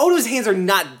 Odo's hands are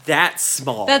not that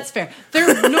small. That's fair.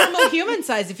 They're normal human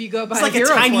size if you go by it's like a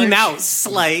Hero tiny Forge. mouse.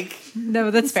 Like No,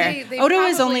 that's fair. They Odo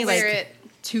is probably only wear like it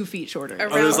 2 feet shorter.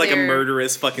 around Odo's like a their-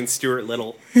 murderous fucking Stuart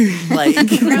Little. Like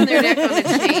around their neck on a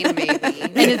chain, maybe.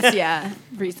 And it's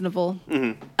reasonable.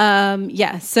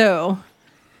 Yeah, so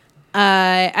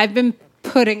I've been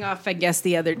putting off, I guess,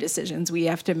 the other decisions we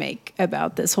have to make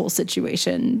about this whole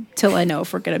situation till I know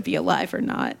if we're going to be alive or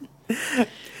not.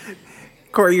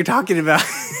 Corey, you're talking about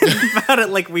it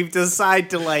like we've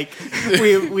decided to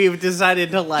we've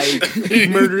decided to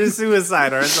murder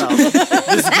suicide ourselves.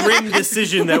 This grim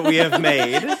decision that we have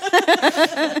made.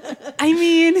 I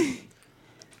mean,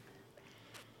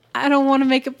 I don't want to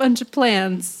make a bunch of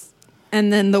plans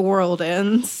and then the world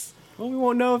ends. Well, we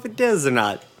won't know if it does or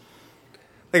not.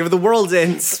 Like if the world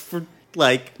ends,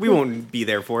 we won't be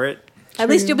there for it. At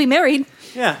least you'll be married.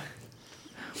 Yeah.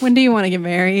 When do you want to get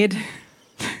married?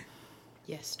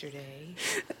 Yesterday.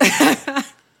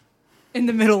 In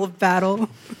the middle of battle.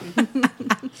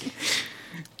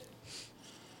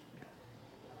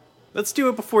 Let's do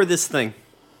it before this thing,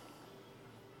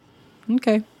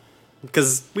 Okay.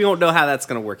 because we won't know how that's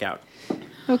going to work out.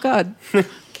 Oh, God.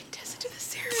 Contessa to the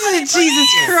ceremony. Jesus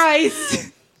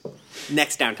Christ.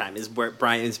 Next downtime is where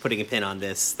Brian is putting a pin on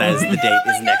this. That is the date.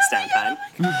 Is next downtime.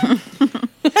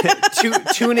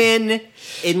 Tune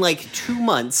in like 2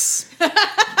 months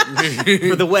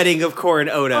for the wedding of Cora and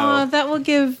Odo. That will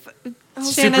give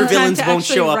Shannon time Supervillains to won't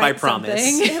actually show up, I write promise.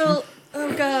 something.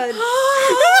 Oh God.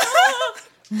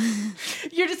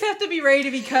 You just have to be ready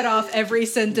to be cut off every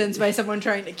sentence by someone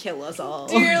trying to kill us all.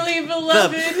 Dearly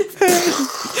beloved.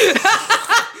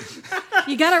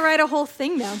 You gotta write a whole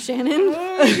thing now, Shannon.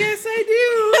 Oh, yes, I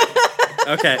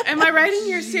do. Okay. Am I writing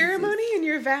your ceremony and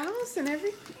your vows and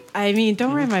everything? I mean,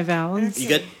 don't write my vows. You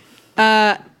good?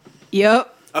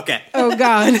 Yep. Okay. Oh,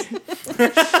 God.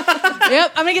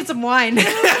 Yep, I'm gonna get some wine.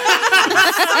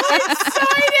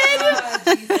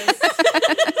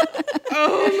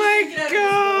 Oh my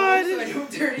god.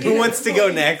 Who wants to go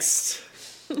next?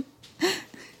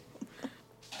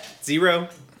 0.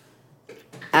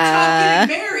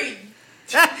 Married.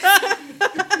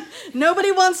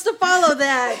 Nobody wants to follow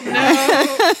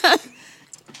that.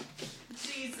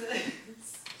 Jesus.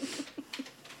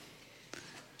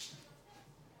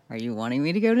 Are you wanting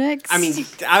me to go next? I mean,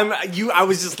 I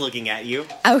was just looking at you.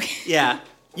 Okay. Yeah,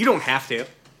 you don't have to.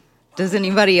 Does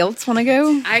anybody else want to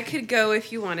go? I could go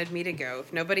if you wanted me to go.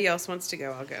 If nobody else wants to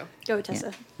go, I'll go. Go,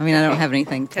 Tessa. I mean, I don't have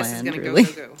anything Tessa's planned, gonna really.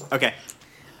 go. Okay.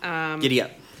 Giddy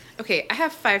up. Okay, I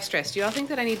have 5 stress. Do y'all think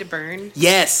that I need to burn?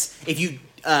 Yes. If you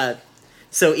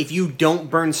don't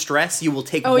burn stress, you will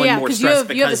take Oh, one yeah, more 'cause you stress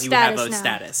have- you have because a you have a status now.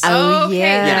 status. Oh, okay.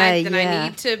 yeah, Then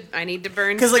yeah. I need to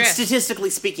burn. Because, like, stress. statistically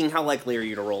speaking, how likely are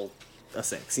you to roll a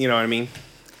 6? You know what I mean?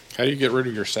 How do you get rid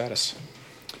of your status?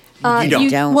 You don't.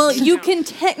 Don't. Well, you can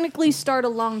technically start a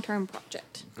long-term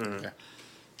project Okay.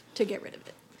 to get rid of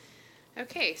it.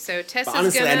 Okay, so Tessa's But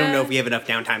honestly, gonna. I don't know if we have enough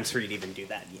downtimes for you to even do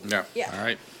that yet. Yeah. Yeah. All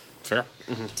right. Fair.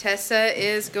 Tessa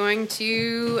is going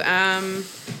to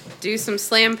do some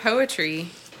slam poetry.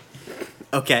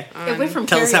 Okay. It went from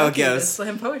Tell us how it karaoke to goes.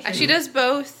 slam poetry. She does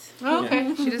both. Oh,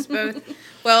 okay. She does both.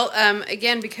 Well,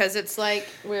 again, because it's like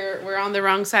we're on the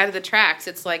wrong side of the tracks.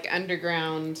 It's like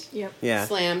underground Yep. Yeah.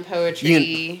 slam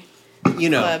poetry You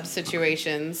know, club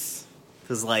situations.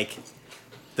 because, like,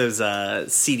 those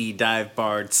CD dive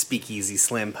bar speakeasy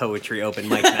slam poetry open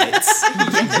mic nights.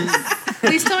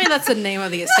 Please tell me that's the name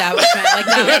of the establishment. Like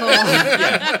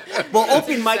that whole. Well,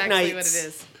 open mic Exactly nights. what it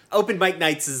is. Open mic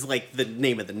nights is like the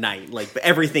name of the night. Like, but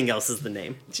everything else is the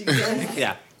name.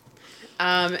 Yeah.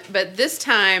 But this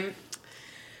time,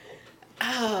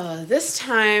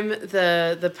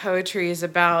 the poetry is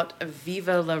about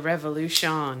Viva la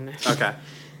Revolution. Okay.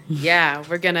 Yeah,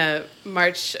 we're gonna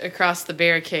march across the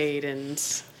barricade and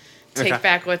take Okay.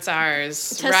 back what's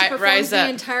ours. Tessa performs Rise the up,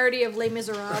 entirety of Les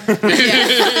Miserables. rise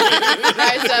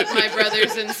up, my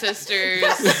brothers and sisters.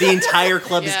 The entire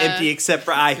club is Yeah. empty except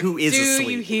for I, who is Do asleep.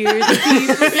 you hear the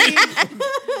people sing?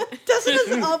 Tessa does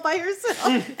it all by herself.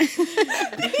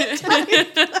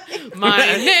 My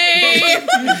name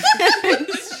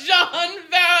is Jean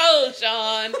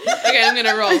Valjean. Okay, I'm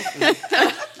gonna roll.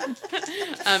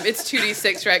 It's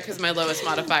 2d6, right? Because my lowest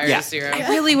modifier Yeah. is 0. I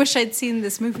really wish I'd seen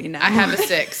this movie now. I have a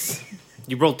 6.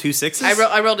 You rolled 2 6s?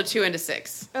 I rolled a 2 and a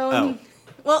 6. Oh.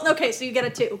 Well, okay, so you get a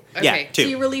 2. Okay. Yeah, So 2.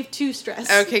 you relieve 2 stress.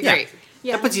 Okay, Yeah. great.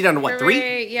 Yeah. That puts you down to what, 3?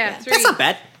 Hooray, yeah, 3. That's not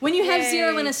bad. When you have Yay.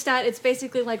 0 in a stat, it's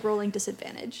basically like rolling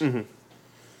disadvantage. Mm-hmm.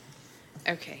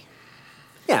 Okay.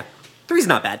 Yeah. 3's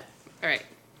not bad. All right.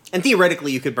 And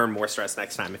theoretically, you could burn more stress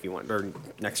next time if you want, or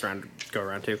next round, go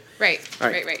around too. Right. All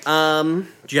Right. Right. Do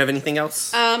you have anything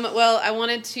else? Well, I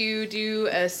wanted to do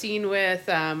a scene with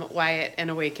Wyatt and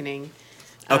Awakening.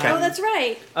 Okay. Oh, that's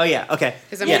right. Oh yeah. Okay.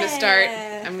 Because I'm Yeah. gonna start.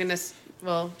 Yeah. I'm gonna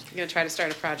try to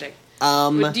start a project.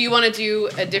 Um. Do you want to do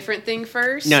a different thing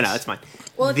first? No, it's fine.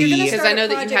 Well, if you're going to Because start I know a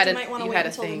that you project, had you a- might want to you wait had a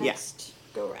until the thing. next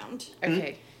go-round.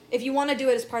 Okay. If you want to do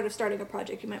it as part of starting a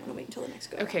project, you might want to wait until the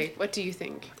next go-round. Okay. What do you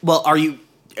think? Well,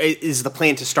 is the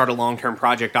plan to start a long-term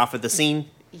project off of the scene?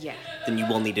 Yeah. Then you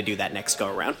will need to do that next go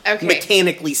around. Okay.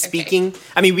 Mechanically speaking,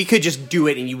 I mean, we could just do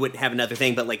it and you wouldn't have another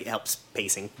thing, but like it helps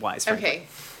pacing wise. Okay.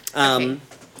 Okay.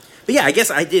 But yeah, I guess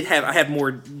I have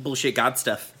more bullshit god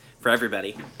stuff for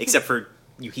everybody except for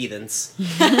you heathens.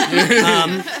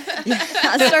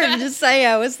 I started to say,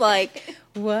 I was like,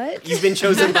 what? You've been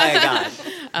chosen by a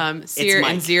god. Seer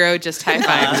Mike. and Zero just high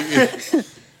five.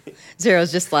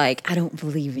 Zero's just like, I don't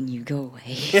believe in you. Go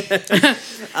away.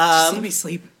 Just let me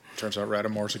sleep. Turns out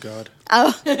Radamore's a god.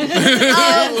 Oh,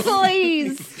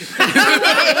 please.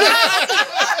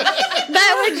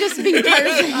 That would just be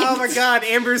perfect. Oh my god,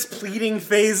 Amber's pleading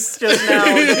face just now.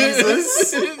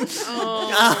 Jesus.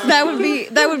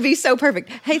 That would be so perfect.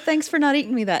 Hey, thanks for not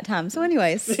eating me that time. So,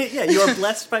 anyways, Yeah, you are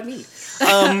blessed by me.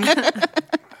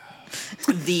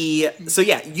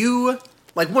 You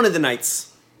like one of the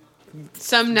nights.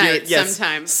 Some night, Yes,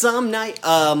 sometimes. Some night.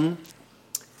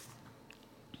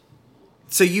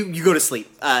 So you go to sleep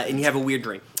and you have a weird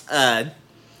dream. And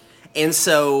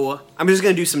so I'm just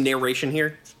gonna do some narration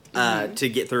here to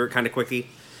get through it kind of quickly.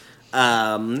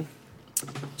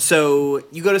 So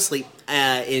you go to sleep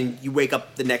and you wake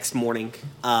up the next morning.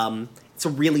 It's a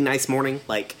really nice morning.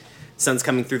 Like sun's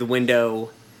coming through the window.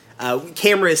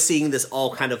 Camera is seeing this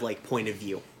all kind of like point of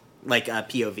view, like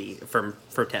POV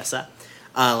for Tessa.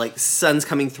 Like sun's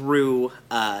coming through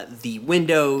the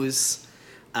windows.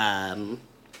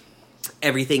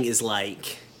 Everything is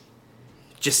like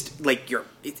just like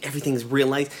everything's real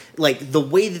nice. Like the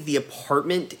way that the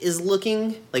apartment is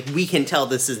looking, like we can tell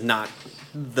this is not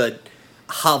the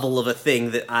hovel of a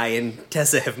thing that I and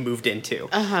Tessa have moved into.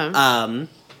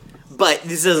 But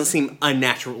this doesn't seem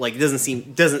unnatural. Like it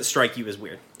doesn't strike you as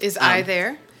weird. Is I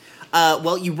there?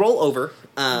 Well, you roll over.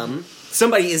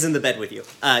 Somebody is in the bed with you.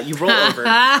 You roll over.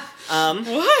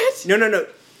 What? No.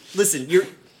 Listen,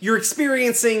 You're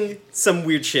experiencing some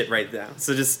weird shit right now,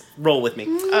 so just roll with me.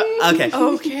 Okay.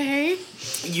 Okay.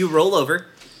 You roll over,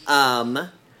 and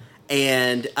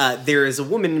there is a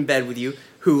woman in bed with you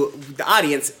who, the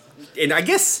audience, and I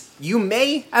guess you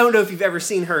may, I don't know if you've ever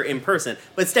seen her in person,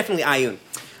 but it's definitely Ayun.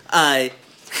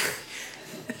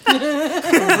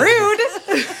 Rude.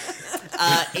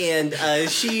 And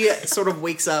she sort of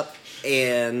wakes up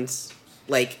and,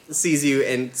 like, sees you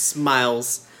and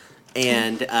smiles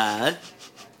and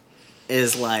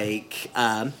is like,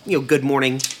 good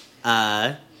morning.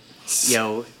 How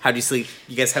do you sleep?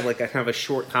 You guys have, like, a kind of a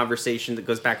short conversation that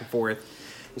goes back and forth.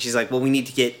 And she's like, well, we need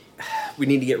to get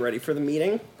ready for the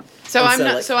meeting. So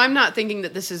I'm not thinking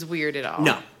that this is weird at all.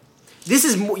 No. This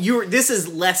is this is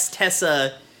less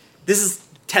Tessa. This is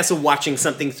Tessa watching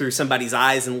something through somebody's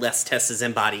eyes, and less Tessa's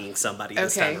embodying somebody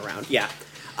this time around. Yeah.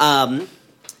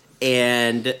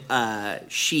 And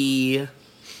she,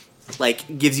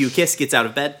 like, gives you a kiss, gets out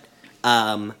of bed,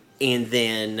 and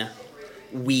then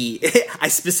I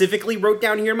specifically wrote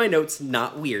down here in my notes,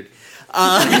 not weird.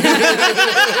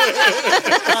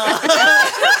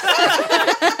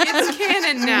 It's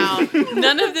canon now.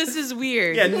 None of this is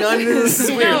weird. Yeah, none of this is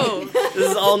weird. No.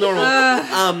 This is all normal.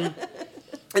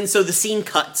 And so the scene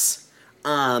cuts,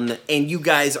 and you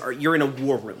guys you're in a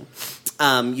war room.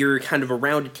 You're kind of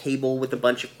around a table with a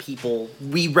bunch of people.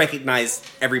 We recognize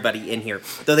everybody in here,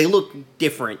 though they look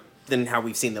different than how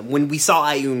we've seen them. When we saw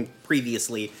Ayun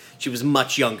previously, she was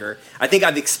much younger. I think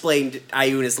I've explained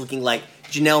Ayun as looking like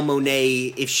Janelle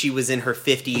Monáe if she was in her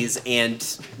 50s and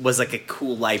was like a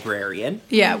cool librarian.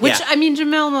 Yeah, I mean,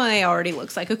 Janelle Monáe already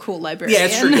looks like a cool librarian. Yeah,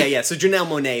 that's true. Yeah. So Janelle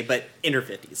Monáe, but in her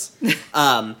 50s.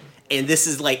 And this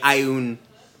is like Ayun,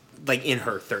 like in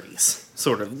her 30s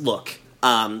sort of look.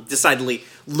 Decidedly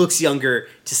looks younger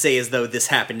to say as though this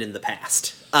happened in the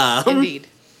past. Indeed.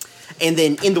 And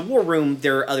then in the war room,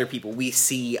 there are other people. We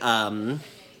see, was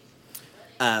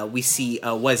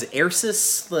it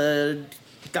Ersis, the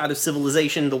god of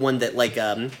civilization, the one that, like,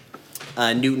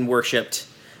 Newton worshipped.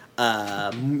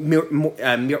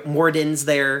 Morden's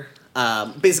there.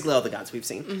 Basically all the gods we've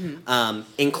seen.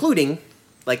 Including,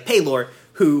 like, Pelor,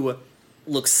 who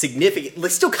looks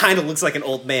still kind of looks like an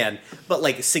old man, but,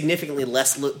 like, significantly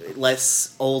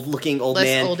less old-looking old less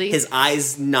man. oldie. His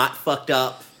eyes not fucked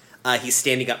up. He's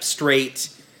standing up straight.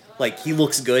 Like, he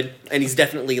looks good. And he's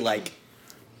definitely, like...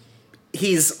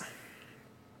 He's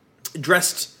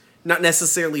dressed not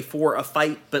necessarily for a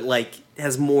fight, but, like,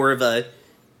 has more of a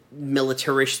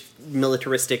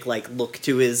militaristic, like, look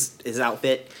to his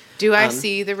outfit. Do I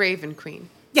see the Raven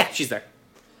Queen? Yeah, she's there.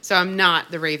 So I'm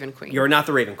not the Raven Queen. You're not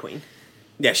the Raven Queen.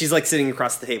 Yeah, she's, like, sitting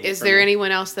across the table. Is there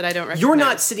anyone else that I don't recognize? You're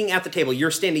not sitting at the table.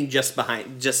 You're standing just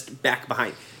back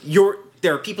behind.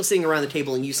 There are people sitting around the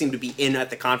table, and you seem to be in at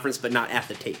the conference, but not at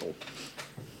the table.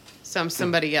 So I'm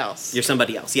somebody else. You're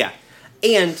somebody else, yeah.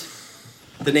 And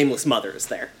the Nameless Mother is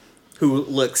there, who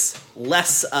looks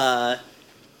less,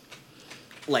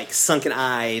 like,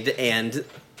 sunken-eyed and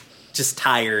just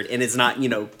tired, and is not,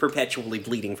 perpetually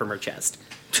bleeding from her chest.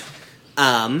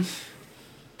 And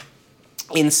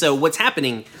so what's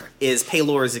happening is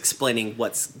Pelor is explaining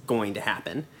what's going to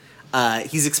happen.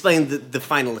 He's explaining the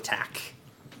final attack.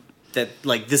 That,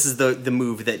 like, this is the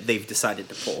move that they've decided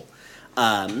to pull.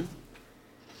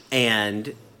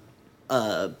 And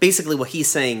basically what he's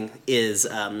saying is...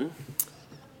 I'm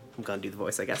going to do the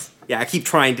voice, I guess. Yeah, I keep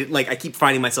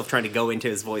finding myself trying to go into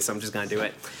his voice, so I'm just going to do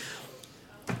it.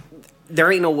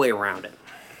 There ain't no way around it.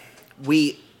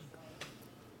 We've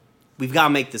got to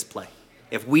make this play.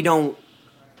 If we don't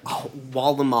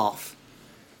wall them off,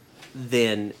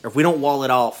 then... If we don't wall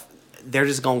it off, they're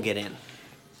just going to get in.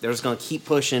 They're just going to keep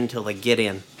pushing until they get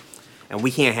in. And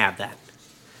we can't have that.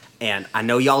 And I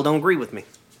know y'all don't agree with me.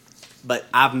 But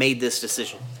I've made this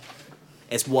decision.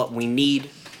 It's what we need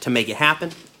to make it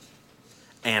happen.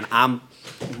 And I'm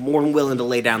more than willing to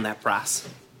lay down that price.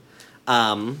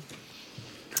 Everyone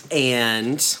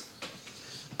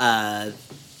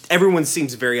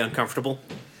seems very uncomfortable.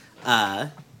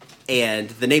 And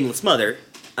the Nameless Mother...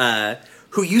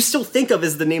 who you still think of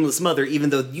as the Nameless Mother, even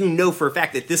though you know for a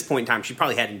fact at this point in time she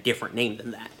probably had a different name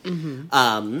than that.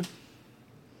 Mm-hmm.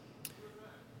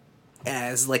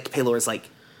 As, like, Pelor is like,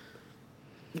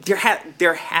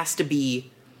 there has to be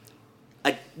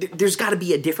there's got to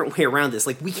be a different way around this.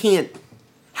 Like, we can't.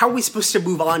 How are we supposed to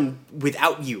move on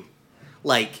without you?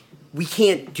 Like, we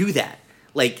can't do that.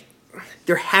 Like,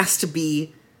 there has to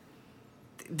be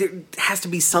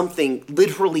something,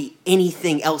 literally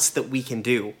anything else that we can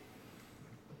do.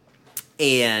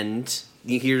 And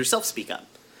you hear yourself speak up.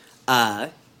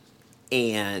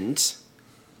 And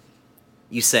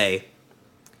you say,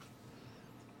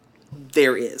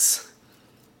 there is.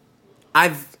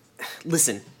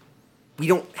 Listen, we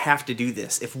don't have to do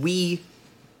this. If we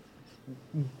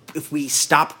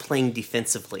stop playing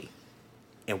defensively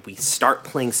and we start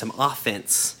playing some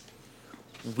offense,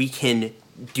 we can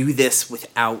do this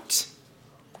without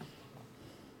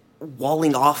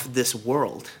walling off this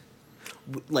world.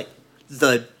 Like,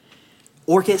 the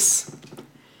Orcus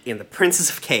and the Princes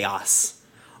of Chaos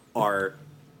are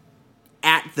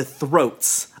at the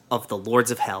throats of the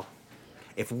Lords of Hell.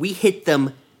 If we hit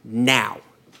them now,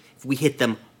 if we hit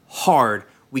them hard,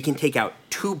 we can take out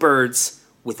 2 birds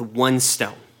with 1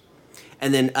 stone.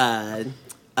 And then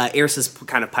Erisys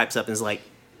kind of pipes up and is like,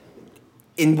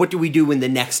 and what do we do when the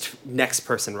next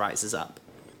person rises up?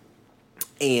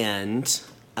 And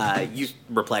you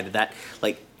reply to that,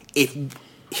 like,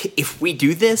 if we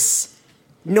do this,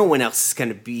 no one else is going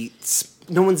to be,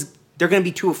 they're going to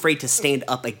be too afraid to stand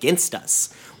up against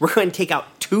us. We're going to take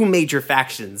out 2 major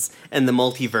factions in the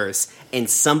multiverse, and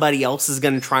somebody else is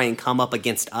going to try and come up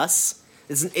against us.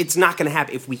 It's not going to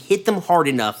happen. If we hit them hard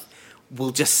enough,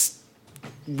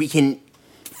 we can,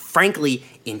 frankly,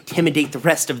 intimidate the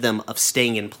rest of them of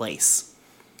staying in place.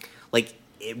 Like,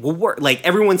 it will work. Like,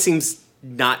 everyone seems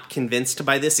not convinced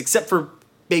by this, except for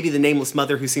maybe the Nameless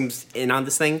Mother, who seems in on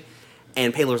this thing.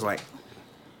 And Paylor's like,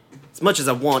 as much as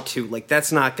I want to, like,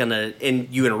 that's not gonna, and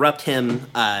you interrupt him,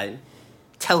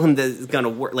 tell him that it's gonna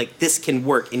work, like, this can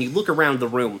work, and you look around the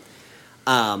room,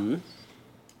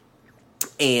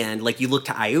 and, like, you look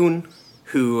to Ioun,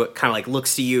 who kind of, like,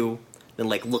 looks to you, then,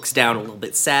 like, looks down a little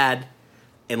bit sad,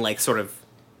 and, like, sort of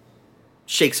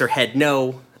shakes her head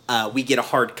no. We get a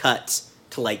hard cut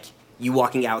to, like, you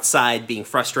walking outside, being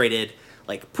frustrated,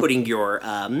 like, putting your,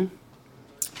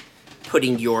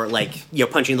 like, you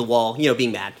know, punching the wall, you know,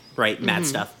 being mad, right? Mm-hmm. Mad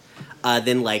stuff.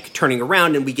 Then, like, turning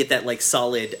around, and we get that, like,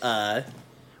 solid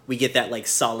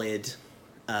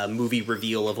movie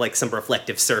reveal of, like, some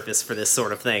reflective surface for this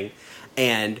sort of thing.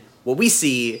 And what we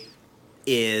see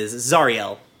is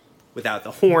Zariel without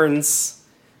the horns,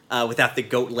 without the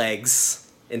goat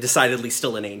legs, and decidedly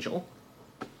still an angel.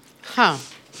 Huh.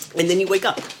 And then you wake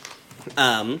up.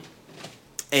 And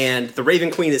the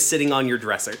Raven Queen is sitting on your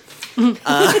dresser. Kind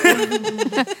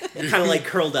of like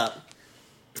curled up.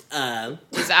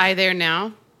 Is I there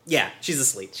now? Yeah, she's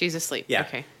asleep. She's asleep. Yeah.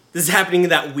 Okay. This is happening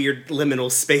in that weird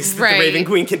liminal space that the Raven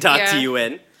Queen can talk to you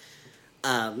in.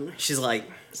 She's like,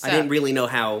 I didn't really know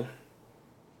how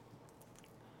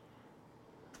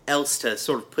else to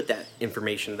sort of put that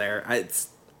information there.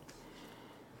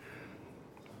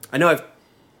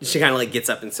 She kind of like gets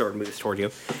up and sort of moves toward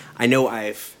you. I know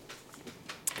I've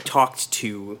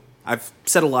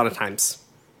said a lot of times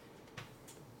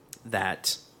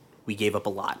that we gave up a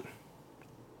lot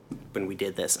when we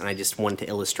did this, and I just wanted to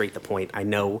illustrate the point. I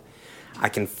know I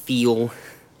can feel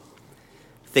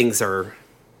things are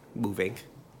moving.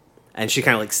 And she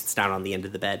kind of like sits down on the end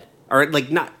of the bed. Or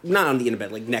like not on the end of the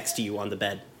bed, like next to you on the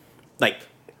bed. Like,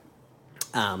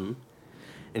 and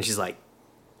she's like,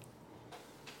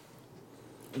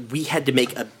 we had to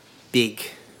make a big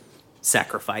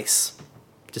sacrifice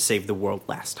to save the world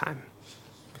last time.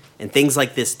 And things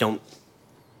like this don't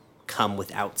come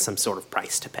without some sort of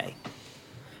price to pay.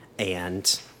 And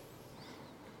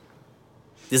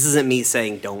this isn't me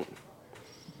saying don't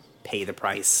pay the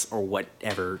price or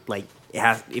whatever. Like,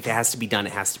 if it has to be done,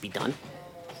 it has to be done.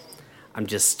 I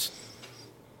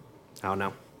don't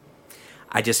know.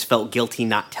 I just felt guilty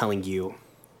not telling you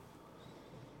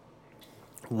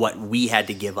what we had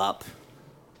to give up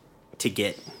to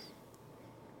get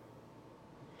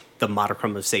the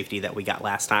modicum of safety that we got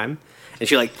last time. And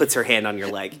she like puts her hand on your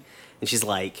leg and she's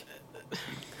like,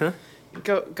 huh?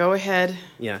 Go ahead.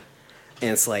 Yeah.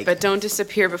 And it's like, but don't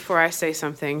disappear before I say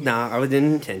something. Nah, I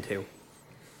didn't intend to.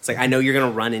 It's like, I know you're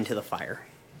going to run into the fire.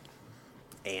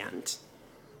 And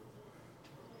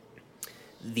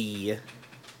the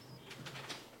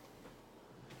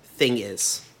thing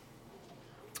is,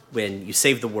 when you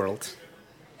save the world,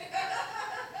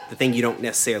 the thing you don't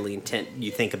necessarily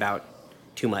you think about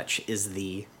too much is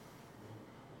the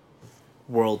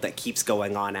world that keeps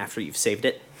going on after you've saved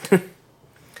it.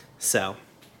 So,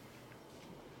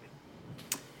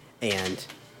 and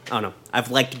I don't know, I've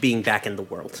liked being back in the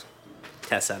world,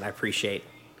 Tessa, and I appreciate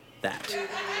that.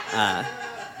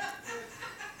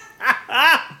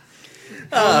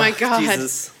 Oh my God.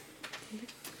 Jesus.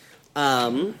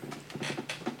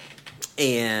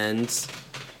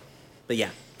 But yeah,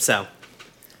 so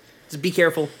just be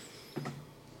careful.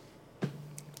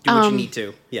 Do what you need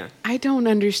to. Yeah. I don't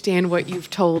understand what you've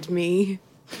told me.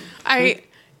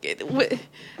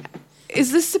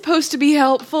 Is this supposed to be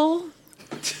helpful?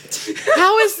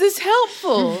 How is this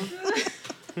helpful?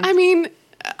 I mean,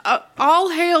 all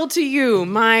hail to you,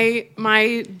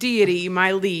 my deity,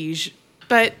 my liege.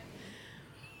 But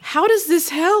how does this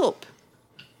help?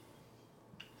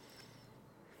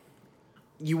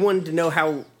 You wanted to know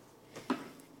how...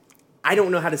 I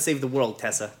don't know how to save the world,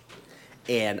 Tessa.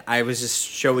 And I was just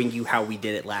showing you how we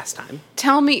did it last time.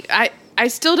 Tell me, I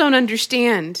still don't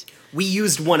understand. We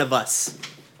used one of us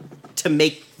to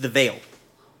make the veil.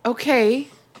 Okay.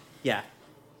 Yeah.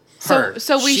 So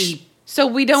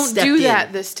we don't do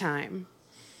that this time.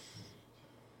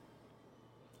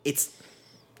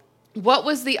 What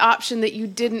was the option that you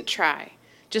didn't try?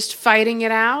 Just fighting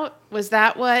it out? Was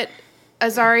that what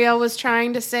Azariel was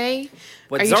trying to say?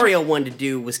 What Azariel wanted to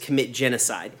do was commit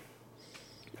genocide.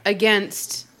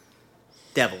 Against?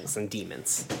 Devils and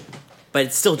demons. But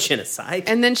it's still genocide.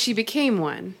 And then she became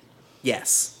one.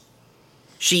 Yes.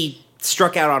 She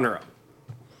struck out on her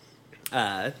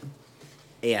own.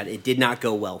 And it did not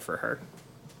go well for her.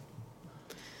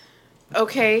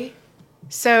 Okay.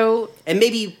 So... And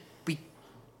maybe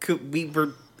we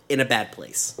were in a bad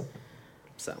place.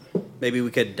 So maybe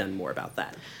we could have done more about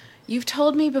that. You've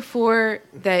told me before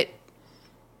that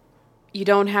you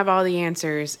don't have all the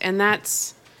answers, and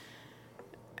that's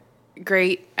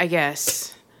great, I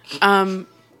guess.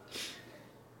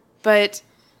 But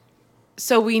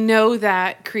so we know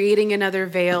that creating another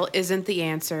veil isn't the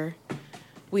answer.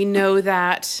 We know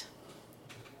that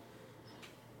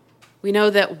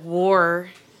war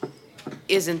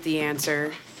isn't the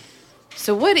answer.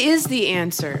 So what is the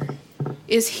answer?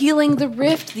 Is healing the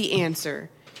rift the answer?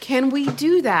 Can we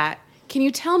do that? Can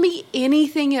you tell me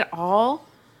anything at all?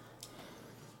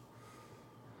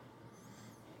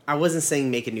 I wasn't saying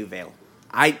make a new veil.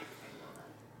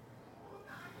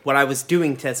 What I was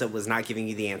doing, Tessa, was not giving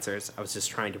you the answers. I was just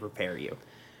trying to prepare you.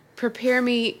 Prepare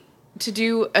me to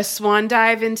do a swan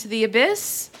dive into the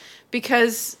abyss?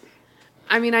 Because,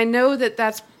 I mean, I know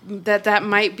that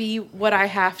might be what I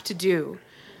have to do.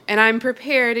 And I'm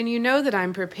prepared, and you know that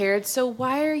I'm prepared, so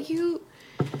why are you...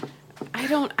 I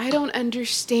don't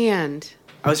understand.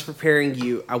 I was preparing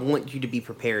you. I want you to be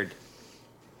prepared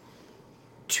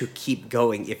to keep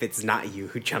going if it's not you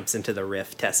who jumps into the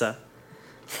rift, Tessa.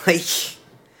 Like,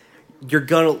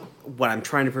 what I'm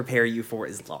trying to prepare you for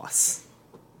is loss.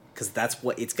 Because that's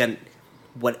what it's gonna...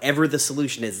 Whatever the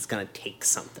solution is, it's gonna take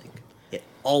something. It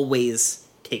always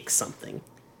takes something.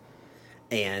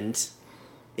 And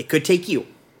it could take you.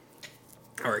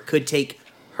 Or it could take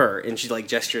her, and she like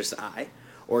gestures to I.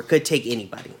 Or it could take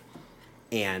anybody.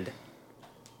 And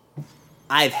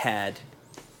I've had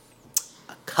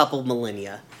a couple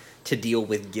millennia to deal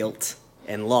with guilt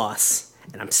and loss,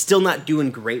 and I'm still not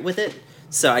doing great with it.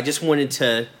 So I just wanted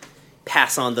to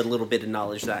pass on the little bit of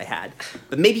knowledge that I had.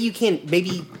 But maybe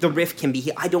the rift can be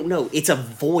healed. I don't know. It's a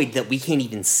void that we can't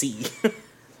even see.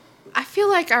 I feel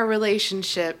like our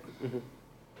relationship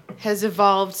has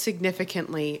evolved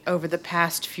significantly over the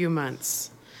past few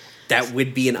months. That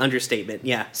would be an understatement,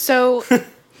 yeah. So,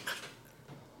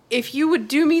 if you would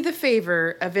do me the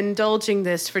favor of indulging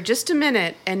this for just a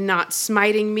minute and not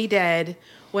smiting me dead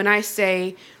when I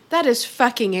say, that is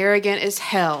fucking arrogant as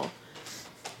hell.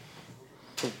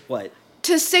 What?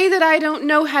 To say that I don't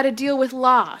know how to deal with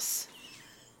loss.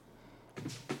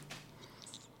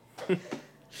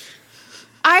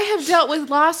 I have dealt with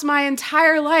loss my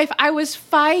entire life. I was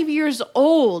 5 years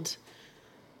old.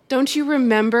 Don't you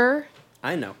remember?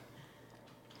 I know.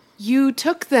 You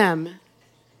took them.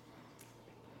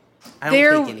 I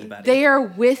don't take anybody. They are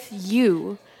with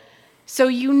you. So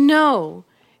you know.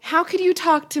 How could you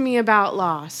talk to me about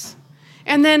loss?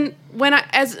 And then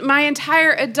as my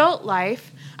entire adult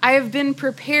life, I have been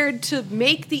prepared to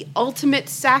make the ultimate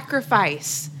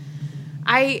sacrifice.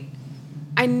 I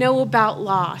know about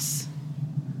loss.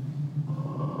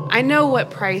 I know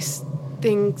what price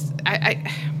things...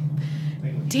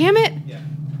 Damn it. Yeah.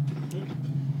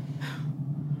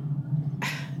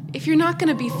 If you're not going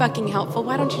to be fucking helpful,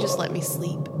 why don't you just let me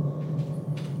sleep?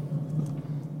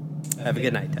 Have a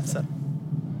good night, Tessa.